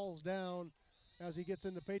falls down as he gets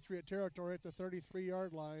into Patriot territory at the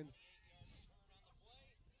 33-yard line.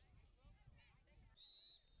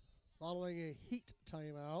 Following a heat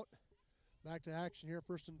timeout. Back to action here,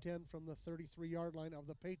 1st and 10 from the 33-yard line of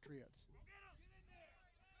the Patriots.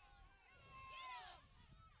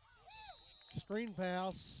 Screen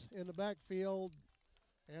pass in the backfield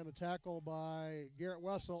and a tackle by Garrett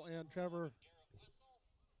Wessel and Trevor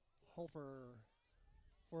Hofer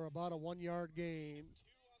for about a 1-yard gain.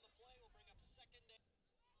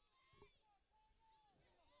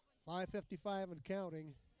 5:55 and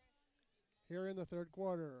counting here in the third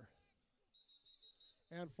quarter.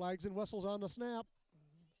 And flags and whistles on the snap.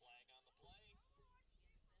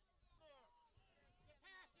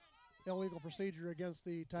 Illegal procedure against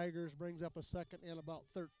the Tigers brings up a 2nd and about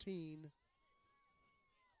 13.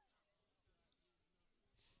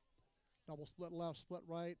 Double split left, split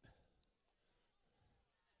right.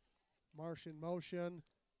 Marsh in motion.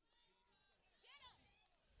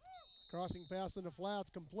 Crossing pass in the flats,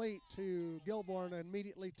 complete to Gilborn, and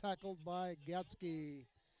immediately tackled by Gatsky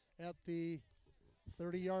at the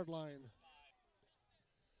 30-yard line.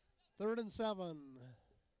 3rd and 7.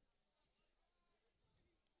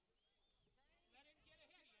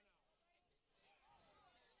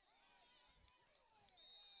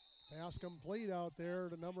 Pass complete out there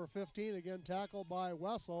to number 15, again tackled by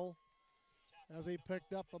Wessel as he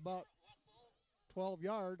picked up about 12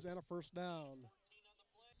 yards and a 1st down.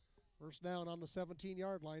 1st down on the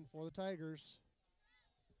 17-yard line for the Tigers.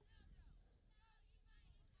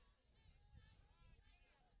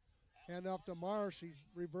 Hand off to Marsh. He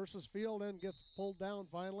reverses field and gets pulled down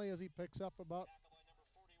finally as he picks up about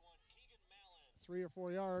 3 or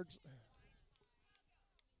 4 yards.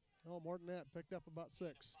 No, more than that, picked up about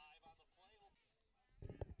 6.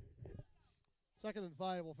 2nd and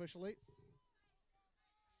 5 officially.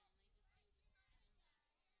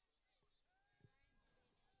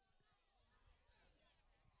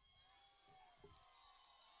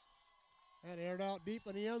 And aired out deep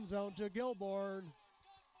in the end zone to Gilborn.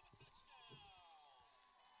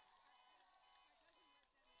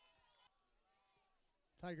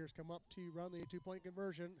 Tigers come up to run the 2-point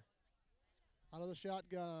conversion. Out of the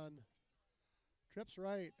shotgun. Trips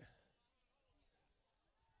right.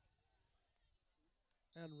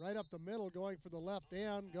 And right up the middle, going for the left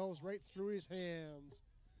end, goes right through his hands.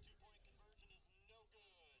 2-point conversion is no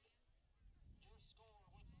good. Your score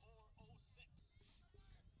with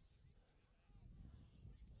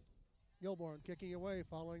 4:06. Gilborn kicking away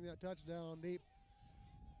following that touchdown deep.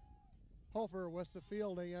 Hofer with the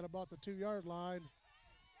fielding at about the 2-yard line.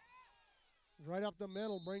 Right up the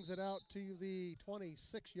middle, brings it out to the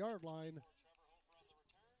 26-yard line.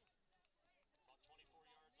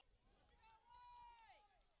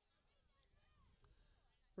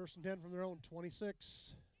 First and 10 from their own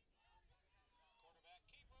 26.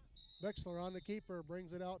 Bexler on the keeper,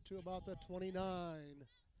 brings it out to about the 29.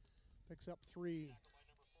 Picks up 3.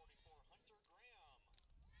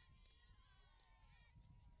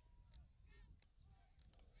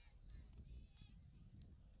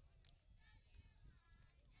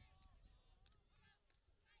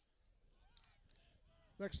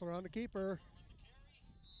 Bexler on the keeper,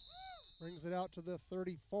 brings it out to the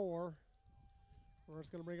 34, where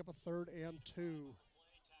it's going to bring up a 3rd and 2.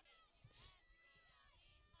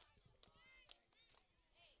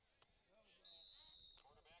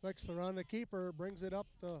 Bexler on the keeper, brings it up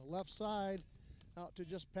the left side out to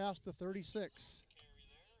just past the 36.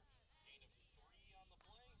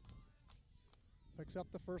 Picks up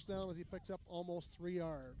the 1st down as he picks up almost 3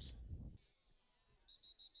 yards.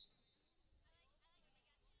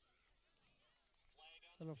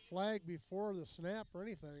 And a flag before the snap or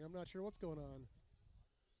anything. I'm not sure what's going on.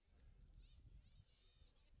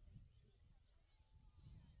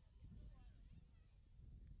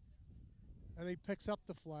 And he picks up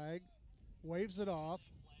the flag, waves it off.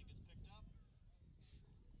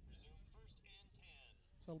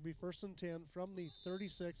 So it'll be 1st and 10 from the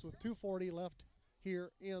 36 with 2:40 left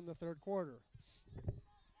here in the third quarter.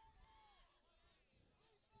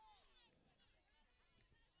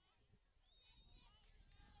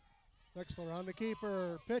 Bexler on the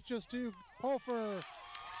keeper, pitches to Hofer.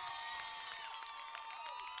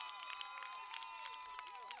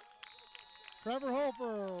 Trevor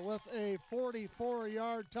Hofer with a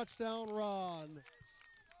 44-yard touchdown run.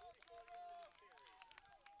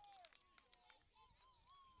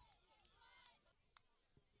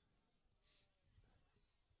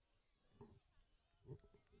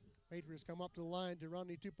 Patriots come up to the line to run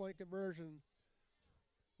the two-point conversion.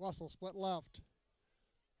 Russell split left.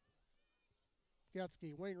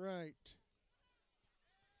 Getsky, wing right.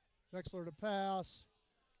 Wexler to pass.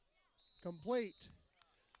 Complete.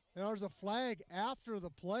 And there's a flag after the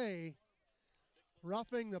play.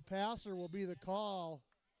 Roughing the passer will be the call.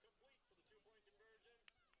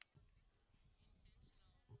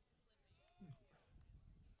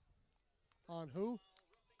 On who?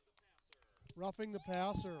 Roughing the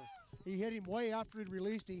passer. He hit him way after he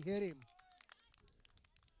released, he hit him.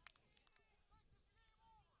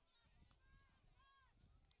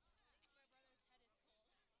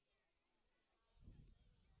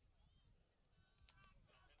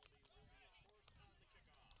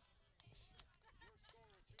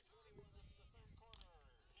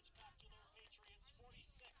 Hitchcock-Tulare Patriots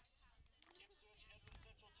 46. Ipswich Edmund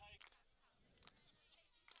Central Tigers.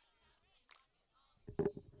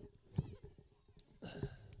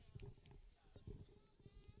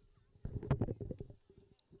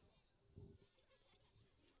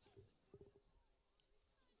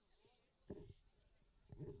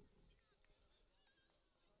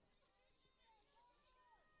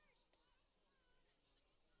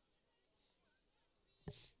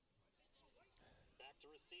 Back to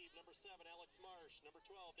receive number 7, Alex Marsh. Number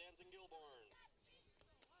 12, Danzen Gilborn.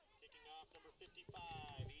 Kicking off number 55,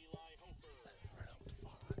 Eli Hofer.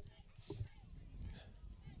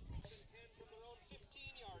 10 from their own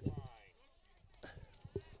 15-yard line.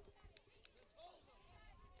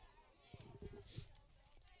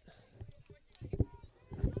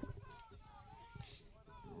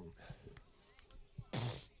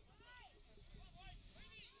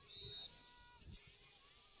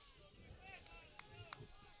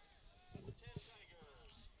 The 10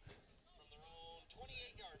 Tigers from their own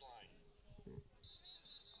 28-yard line.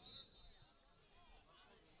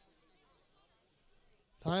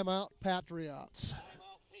 Timeout, Patriots.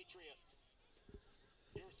 Timeout, Patriots.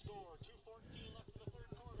 Your score, 2:14 left in the third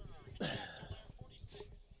quarter. Hitchcock-Tulare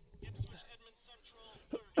 46. Ipswich Edmund Central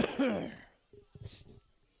 30.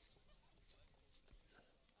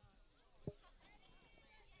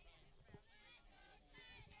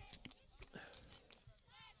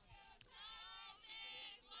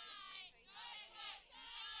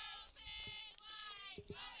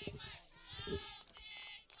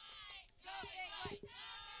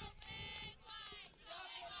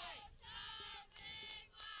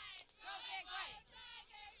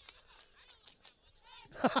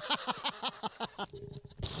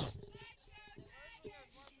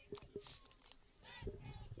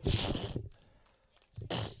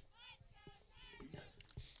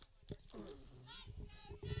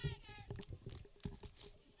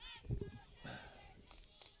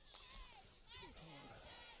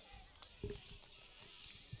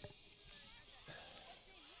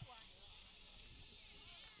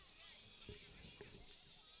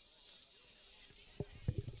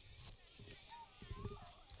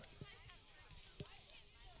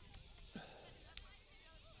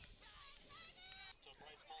 So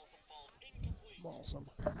Bryce Malsom falls incomplete. Awesome.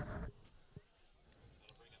 That'll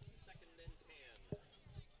bring up 2nd and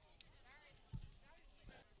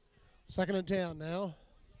 10. 2nd and 10 now.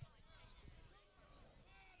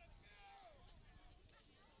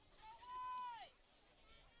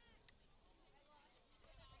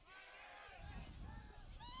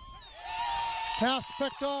 Pass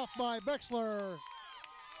picked off by Bixler.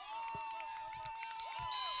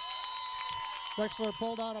 Bixler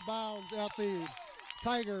pulled out of bounds at the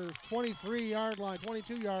Tigers' 23-yard line,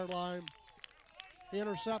 22-yard line. He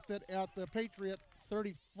intercepted at the Patriot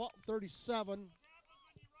 37. 15-yard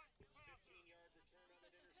return on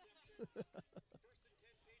that interception.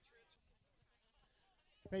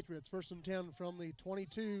 Patriots 1st and 10 from the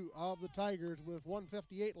 22 of the Tigers with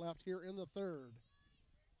 1:58 left here in the third.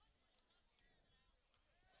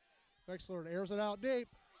 Bixler airs it out deep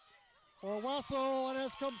for Wessel, and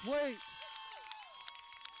it's complete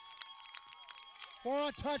for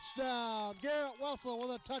a touchdown. Garrett Wessel with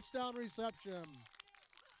a touchdown reception.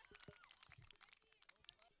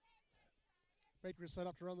 Patriots set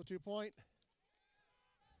up to run the 2-point.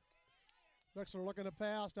 Bixler looking to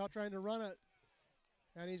pass, now trying to run it,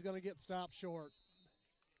 and he's going to get stopped short.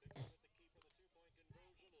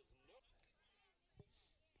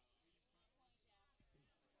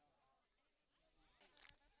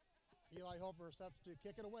 Eli Hofer sets to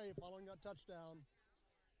kick it away following that touchdown.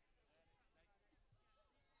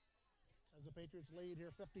 as the Patriots lead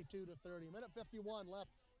here 52-30. Minute 51 left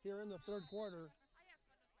here in the third quarter.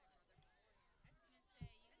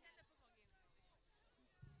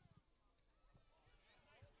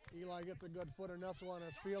 Eli gets a good foot in this one.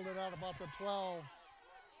 It's fielded out about the 12.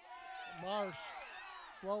 Marsh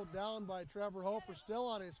slowed down by Trevor Hoper, still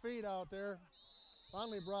on his feet out there.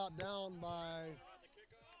 Finally brought down by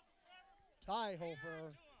Ty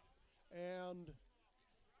Hofer and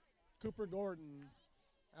Cooper Gordon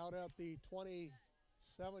out at the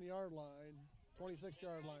 27-yard line,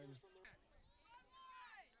 26-yard line.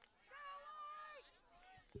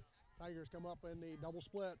 Tigers come up in the double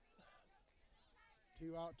split.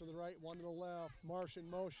 Two out to the right, one to the left. Marsh in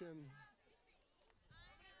motion.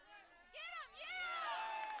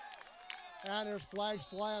 And there's flags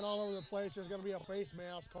flying all over the place. There's going to be a face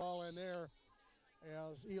mask call in there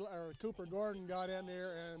as Cooper Gordon got in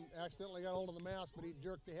there and accidentally got hold of the mask, but he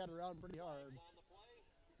jerked the head around pretty hard.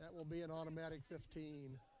 That will be an automatic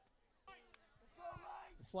 15.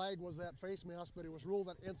 The flag was that face mask, but it was ruled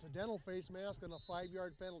an incidental face mask and a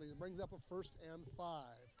 5-yard penalty. It brings up a 1st and 5.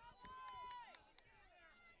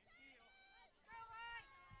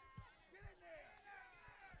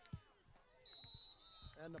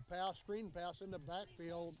 And the screen pass in the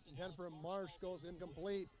backfield, again from Marsh, goes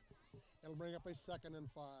incomplete. It'll bring up a 2nd and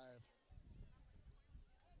 5.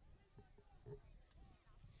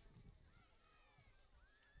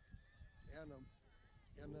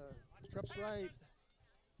 And trips right.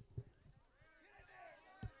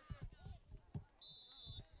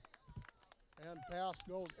 And pass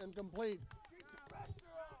goes incomplete.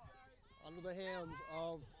 Under the hands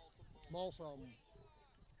of Malsum.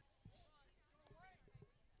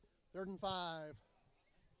 3rd and 5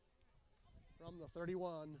 from the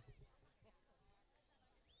 31.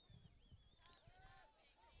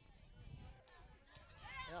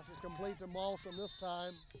 Pass is complete to Malsum this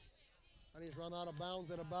time. And he's run out of bounds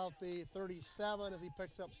at about the 37 as he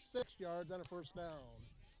picks up 6 yards and a 1st down.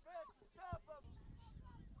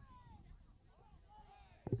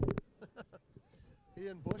 He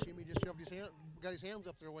didn't push him, he just shoved his hand, got his hands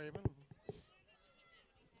up there waving.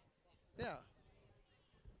 Yeah.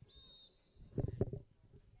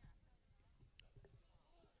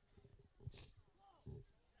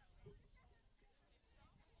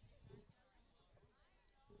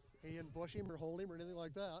 He didn't push him or hold him or anything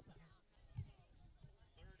like that.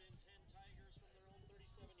 3rd and 10 Tigers from their own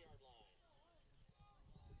 37-yard line.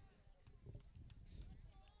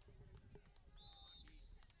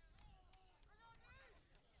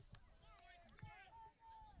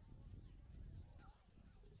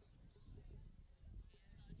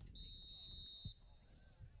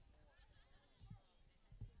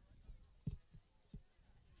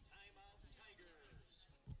 Timeout Tigers.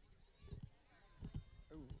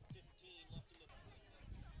 Ooh. 15 left in the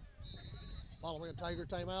Following a Tiger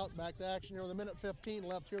timeout, back to action here with a minute 15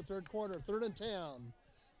 left here, third quarter. 3rd and 10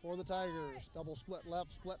 for the Tigers. Double split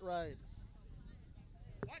left, split right.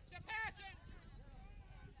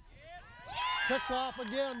 Picked off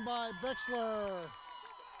again by Bixler.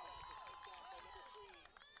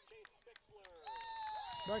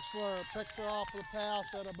 Bixler picks it off the pass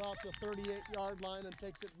at about the 38-yard line and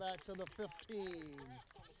takes it back to the 15.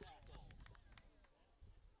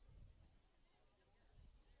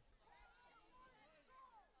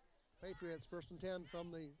 Patriots 1st and 10 from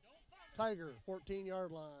the Tiger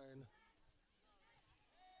 14-yard line.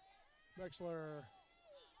 Bixler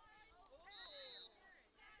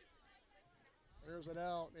airs it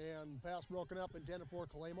out and pass broken up, intended for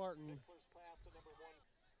Clay Martin. Bixler's pass to number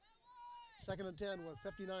 1. 2nd and 10 with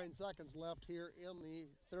 59 seconds left here in the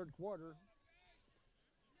third quarter.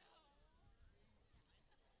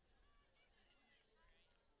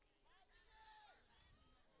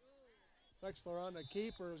 Bixler on the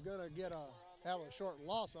keeper is going to have a short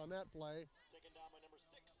loss on that play. Taken down by number 6,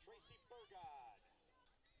 Tracy Burgod.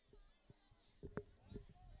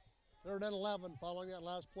 3rd and 11 following that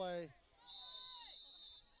last play.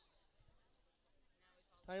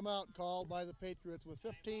 Timeout called by the Patriots with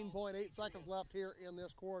 15.8 seconds left here in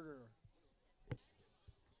this quarter.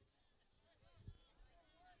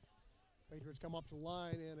 Patriots come up to the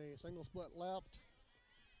line in a single split left.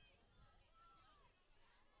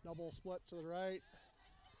 Double split to the right.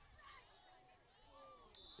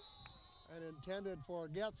 And intended for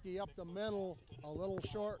Getsky up the middle, a little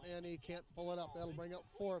short, and he can't pull it up. That'll bring up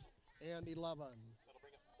 4th and 11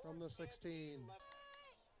 from the 16.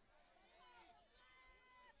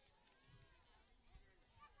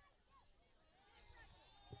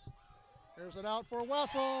 Here's it out for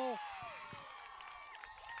Wessel.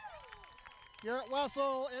 Garrett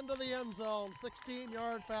Wessel into the end zone,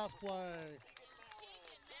 16-yard pass play.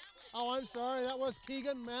 Oh, I'm sorry, that was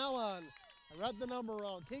Keegan Mallon. I read the number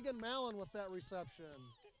wrong. Keegan Mallon with that reception.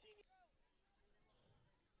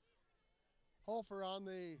 Hofer on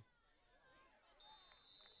the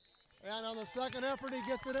second effort, he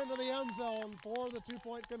gets it into the end zone for the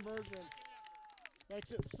two-point conversion.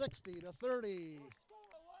 Makes it 60-30.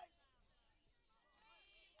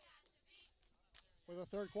 With the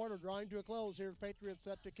third quarter drawing to a close here, Patriots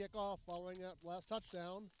set to kick off following that last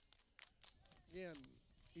touchdown. Again,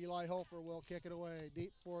 Eli Hofer will kick it away.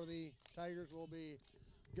 Deep for the Tigers will be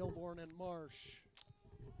Gilborn and Marsh.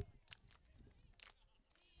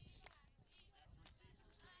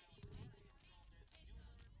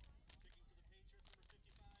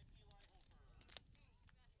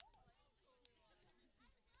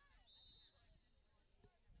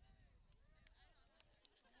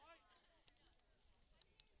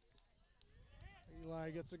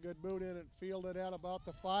 Eli gets a good boot in it, fielded at about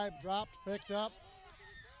the 5, dropped, picked up.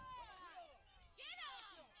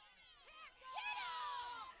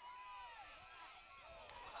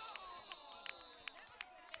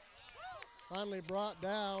 Finally brought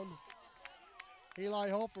down. Eli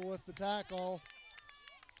Hofer with the tackle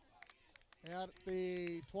at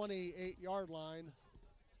the 28-yard line.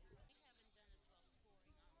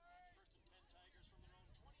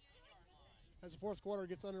 As the fourth quarter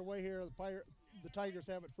gets underway here, the Tigers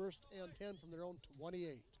have it first and 10 from their own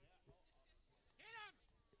 28.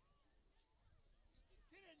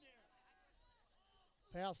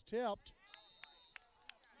 Pass tipped,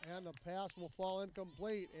 and the pass will fall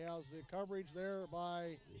incomplete as the coverage there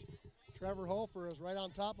by Trevor Hofer is right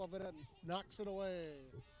on top of it and knocks it away.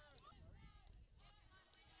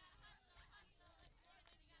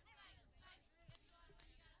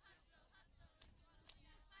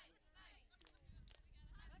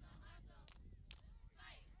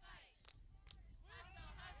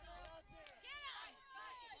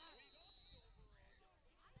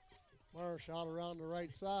 Marsh out around the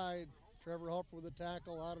right side. Trevor Hofer with the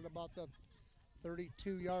tackle out at about the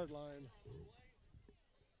 32-yard line.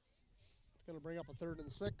 It's going to bring up a 3rd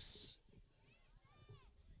and 6.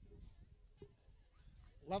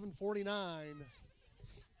 11:49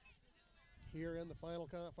 here in the final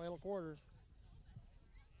quarter.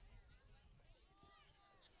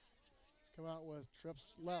 Come out with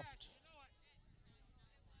trips left.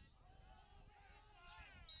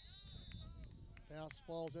 Pass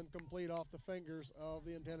falls incomplete off the fingers of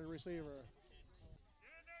the intended receiver.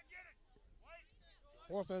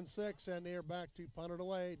 4th and 6, and they're back to punt it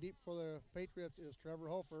away. Deep for the Patriots is Trevor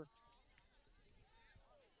Hofer.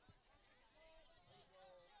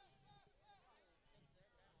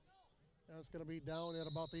 That's going to be down at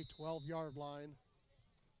about the 12-yard line.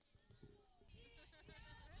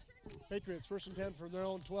 Patriots 1st and 10 from their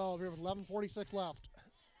own 12 here with 11:46 left.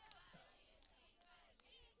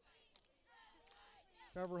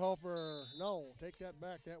 Trevor Hofer, no, take that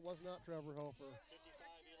back. That was not Trevor Hofer.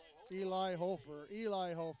 Eli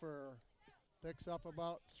Hofer picks up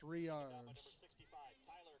about 3 yards.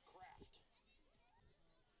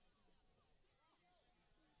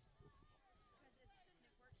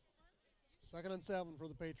 2nd and 7 for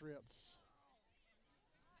the Patriots.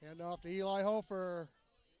 Hand off to Eli Hofer.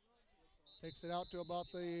 Takes it out to about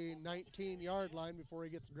the 19-yard line before he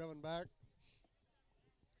gets driven back.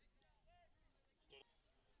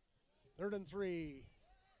 3rd and 3.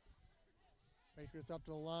 Patriots up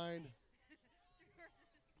to the line.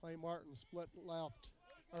 Clay Martin split left,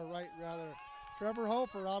 or right rather. Trevor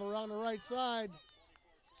Hofer out around the right side.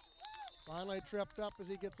 Finally tripped up as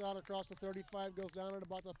he gets out across the 35, goes down at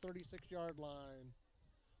about the 36-yard line.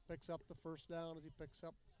 Picks up the 1st down as he picks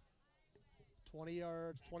up 20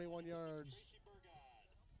 yards, 21 yards.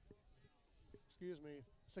 Excuse me,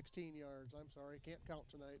 16 yards. I'm sorry, can't count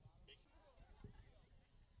tonight.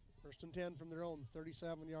 1st and 10 from their own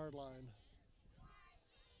 37-yard line.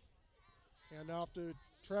 And off to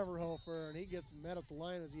Trevor Hofer, and he gets met at the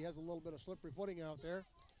line as he has a little bit of slippery footing out there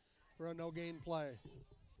for a no-gain play.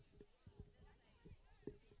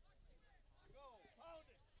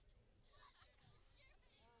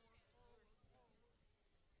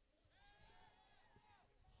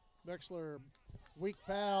 Bixler, weak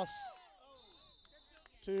pass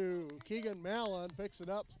to Keegan Mallon, picks it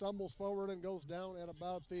up, stumbles forward, and goes down at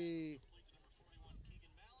about the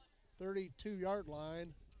 32-yard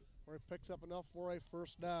line, where he picks up enough for a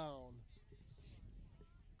 1st down.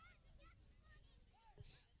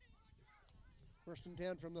 1st and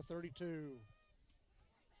 10 from the 32.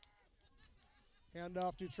 Hand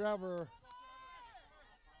off to Trevor.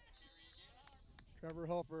 Trevor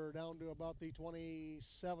Hofer down to about the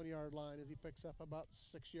 27-yard line as he picks up about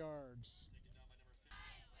 6 yards.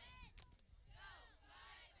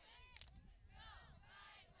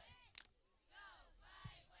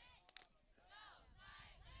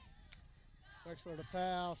 Bexler to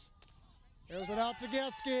pass. There's it out to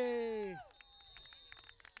Getsky.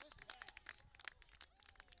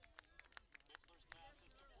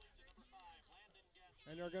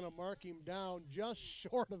 And they're going to mark him down just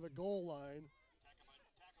short of the goal line.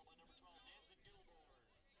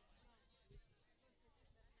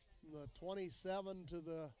 From the 27 to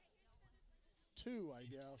the 2, I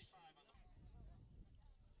guess.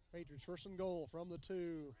 Patriots first and goal from the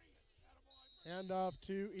 2. Hand off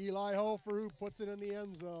to Eli Hofer, who puts it in the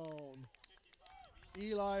end zone.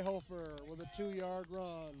 Eli Hofer with a 2-yard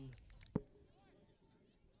run.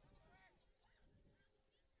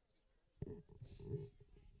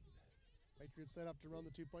 Patriots set up to run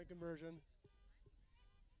the 2-point conversion.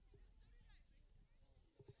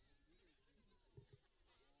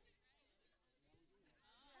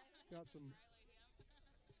 Got some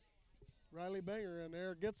Riley Banger in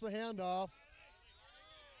there, gets the handoff.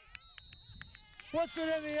 Puts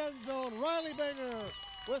it in the end zone. Riley Banger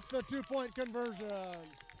with the 2-point conversion.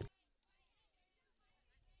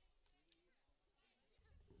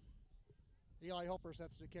 Eli Hofer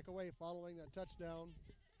sets the kick away following that touchdown.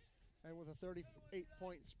 And with a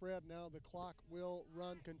 38-point spread now, the clock will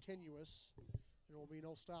run continuous. There will be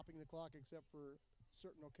no stopping the clock except for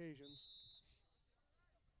certain occasions.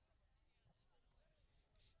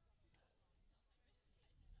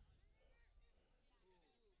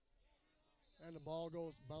 And the ball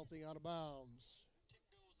goes bouncing out of bounds.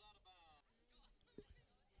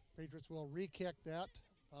 Patriots will re-kick that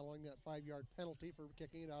following that 5-yard penalty for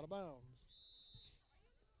kicking it out of bounds.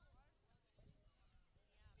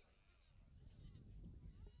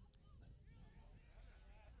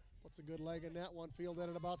 Puts a good leg in that one, fielded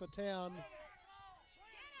at about the 10.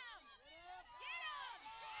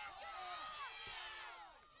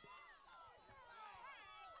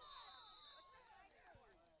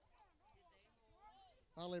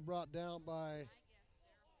 Finally brought down by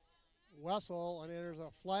Wessel, and there's a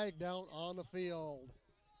flag down on the field.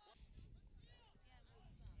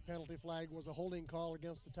 Penalty flag was a holding call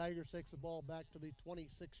against the Tigers. Takes the ball back to the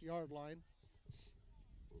 26-yard line.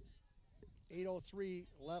 8:03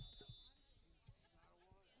 left.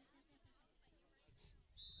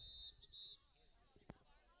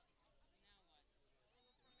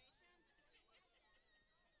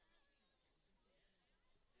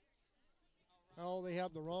 Oh, they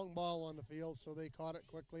had the wrong ball on the field, so they caught it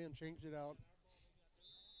quickly and changed it out.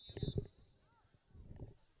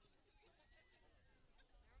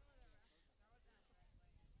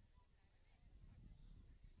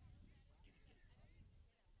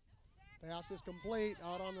 Pass is complete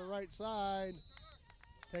out on the right side.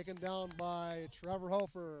 Taken down by Trevor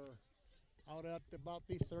Hofer. Out at about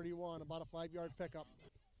the 31, about a 5-yard pickup.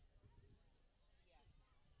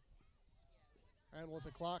 And with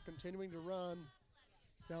the clock continuing to run,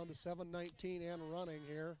 it's down to 7:19 and running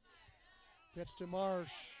here. Pitch to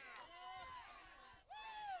Marsh.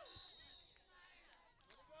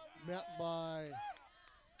 Met by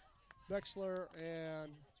Bexler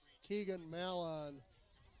and Keegan Mallon.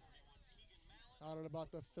 Out at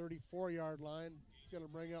about the 34-yard line. It's going to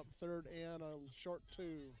bring up 3rd and a short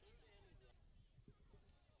 2.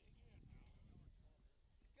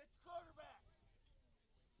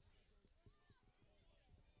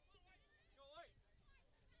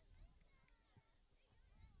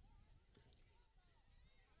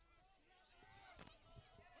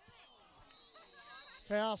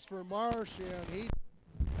 Pass for Marsh, and he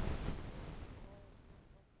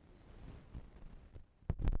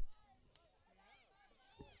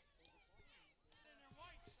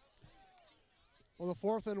well, the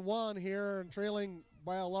 4th and 1 here, and trailing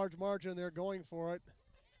by a large margin. They're going for it,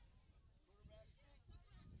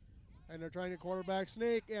 and they're trying to quarterback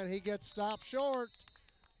sneak, and he gets stopped short.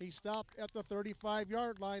 He stopped at the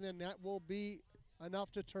 35-yard line, and that will be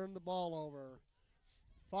enough to turn the ball over.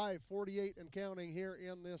 5:48 and counting here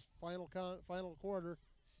in this final quarter.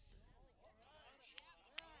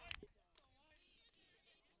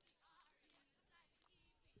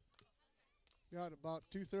 Got about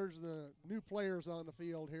 2/3 of the new players on the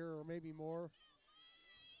field here, or maybe more.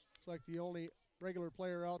 Looks like the only regular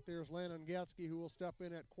player out there is Landon Gatsky, who will step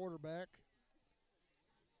in at quarterback.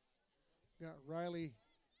 Got Riley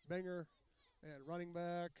Banger at running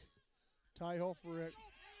back. Ty Hofer at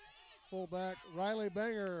fullback. Riley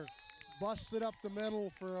Banger busts it up the middle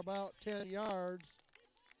for about 10 yards.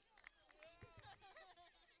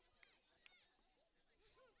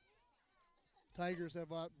 Tigers have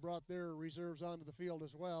brought their reserves onto the field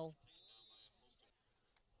as well.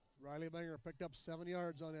 Riley Banger picked up 7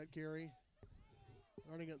 yards on that carry.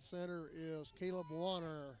 Running at center is Caleb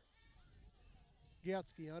Warner.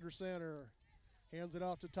 Gatsky under center. Hands it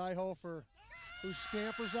off to Ty Hofer. who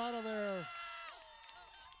scampers out of there.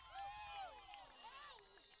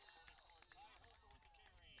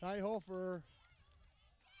 Ty Hofer.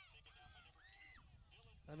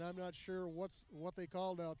 And I'm not sure what they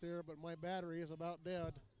called out there, but my battery is about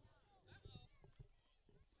dead.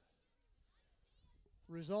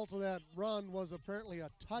 Result of that run was apparently a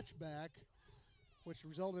touchback, which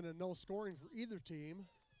resulted in no scoring for either team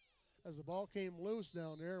as the ball came loose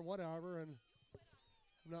down there, whatever, and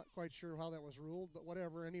I'm not quite sure how that was ruled, but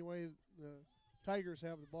whatever. Anyway, the Tigers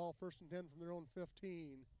have the ball 1st and 10 from their own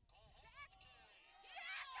 15.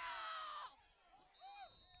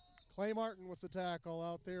 Clay Martin with the tackle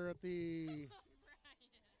out there at the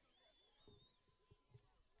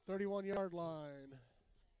 31-yard line.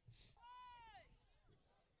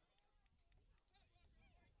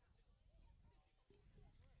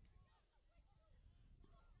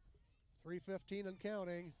 .3:15 and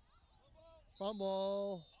counting.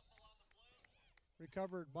 Fumble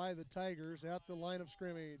recovered by the Tigers at the line of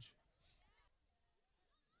scrimmage.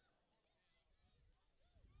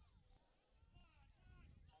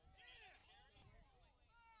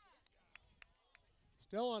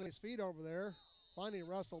 Still on his feet over there. Finally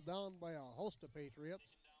wrestled down by a host of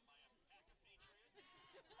Patriots.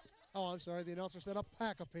 Oh, I'm sorry, the announcer said a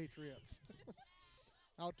pack of Patriots.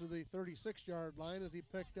 Out to the 36-yard line as he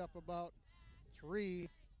picked up about 3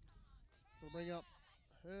 to bring up,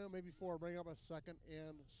 maybe 4, bring up a 2nd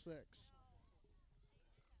and 6.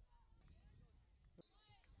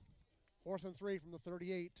 4th and 3 from the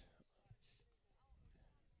 38.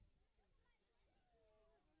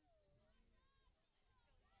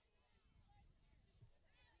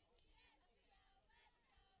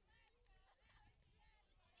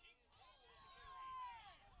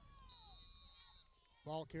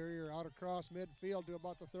 Ball carrier out across midfield to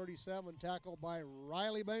about the 37, tackled by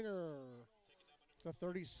Riley Banger. The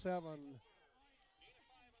 37.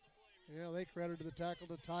 Yeah, they credited the tackle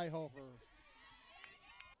to Ty Hofer.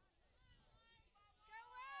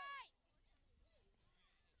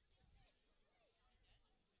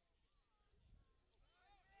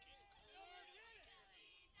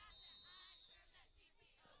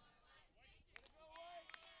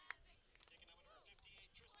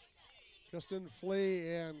 Tristan Flea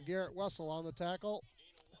and Garrett Wessel on the tackle.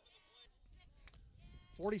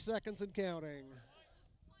 40 seconds and counting.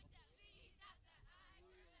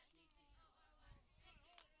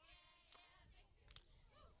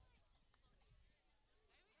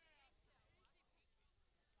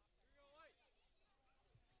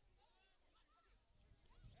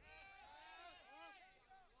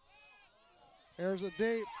 There's a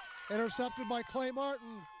deep, intercepted by Clay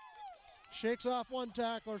Martin. Shakes off one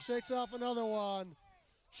tackler, shakes off another one.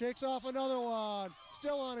 Shakes off another one.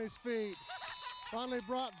 Still on his feet. Finally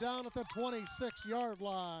brought down at the 26-yard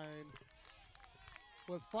line.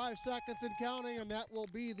 With 5 seconds and counting, and that will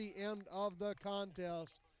be the end of the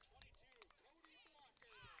contest.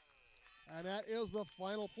 And that is the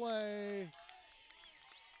final play.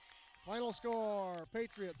 Final score,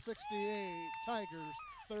 Patriots 68, Tigers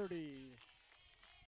 30.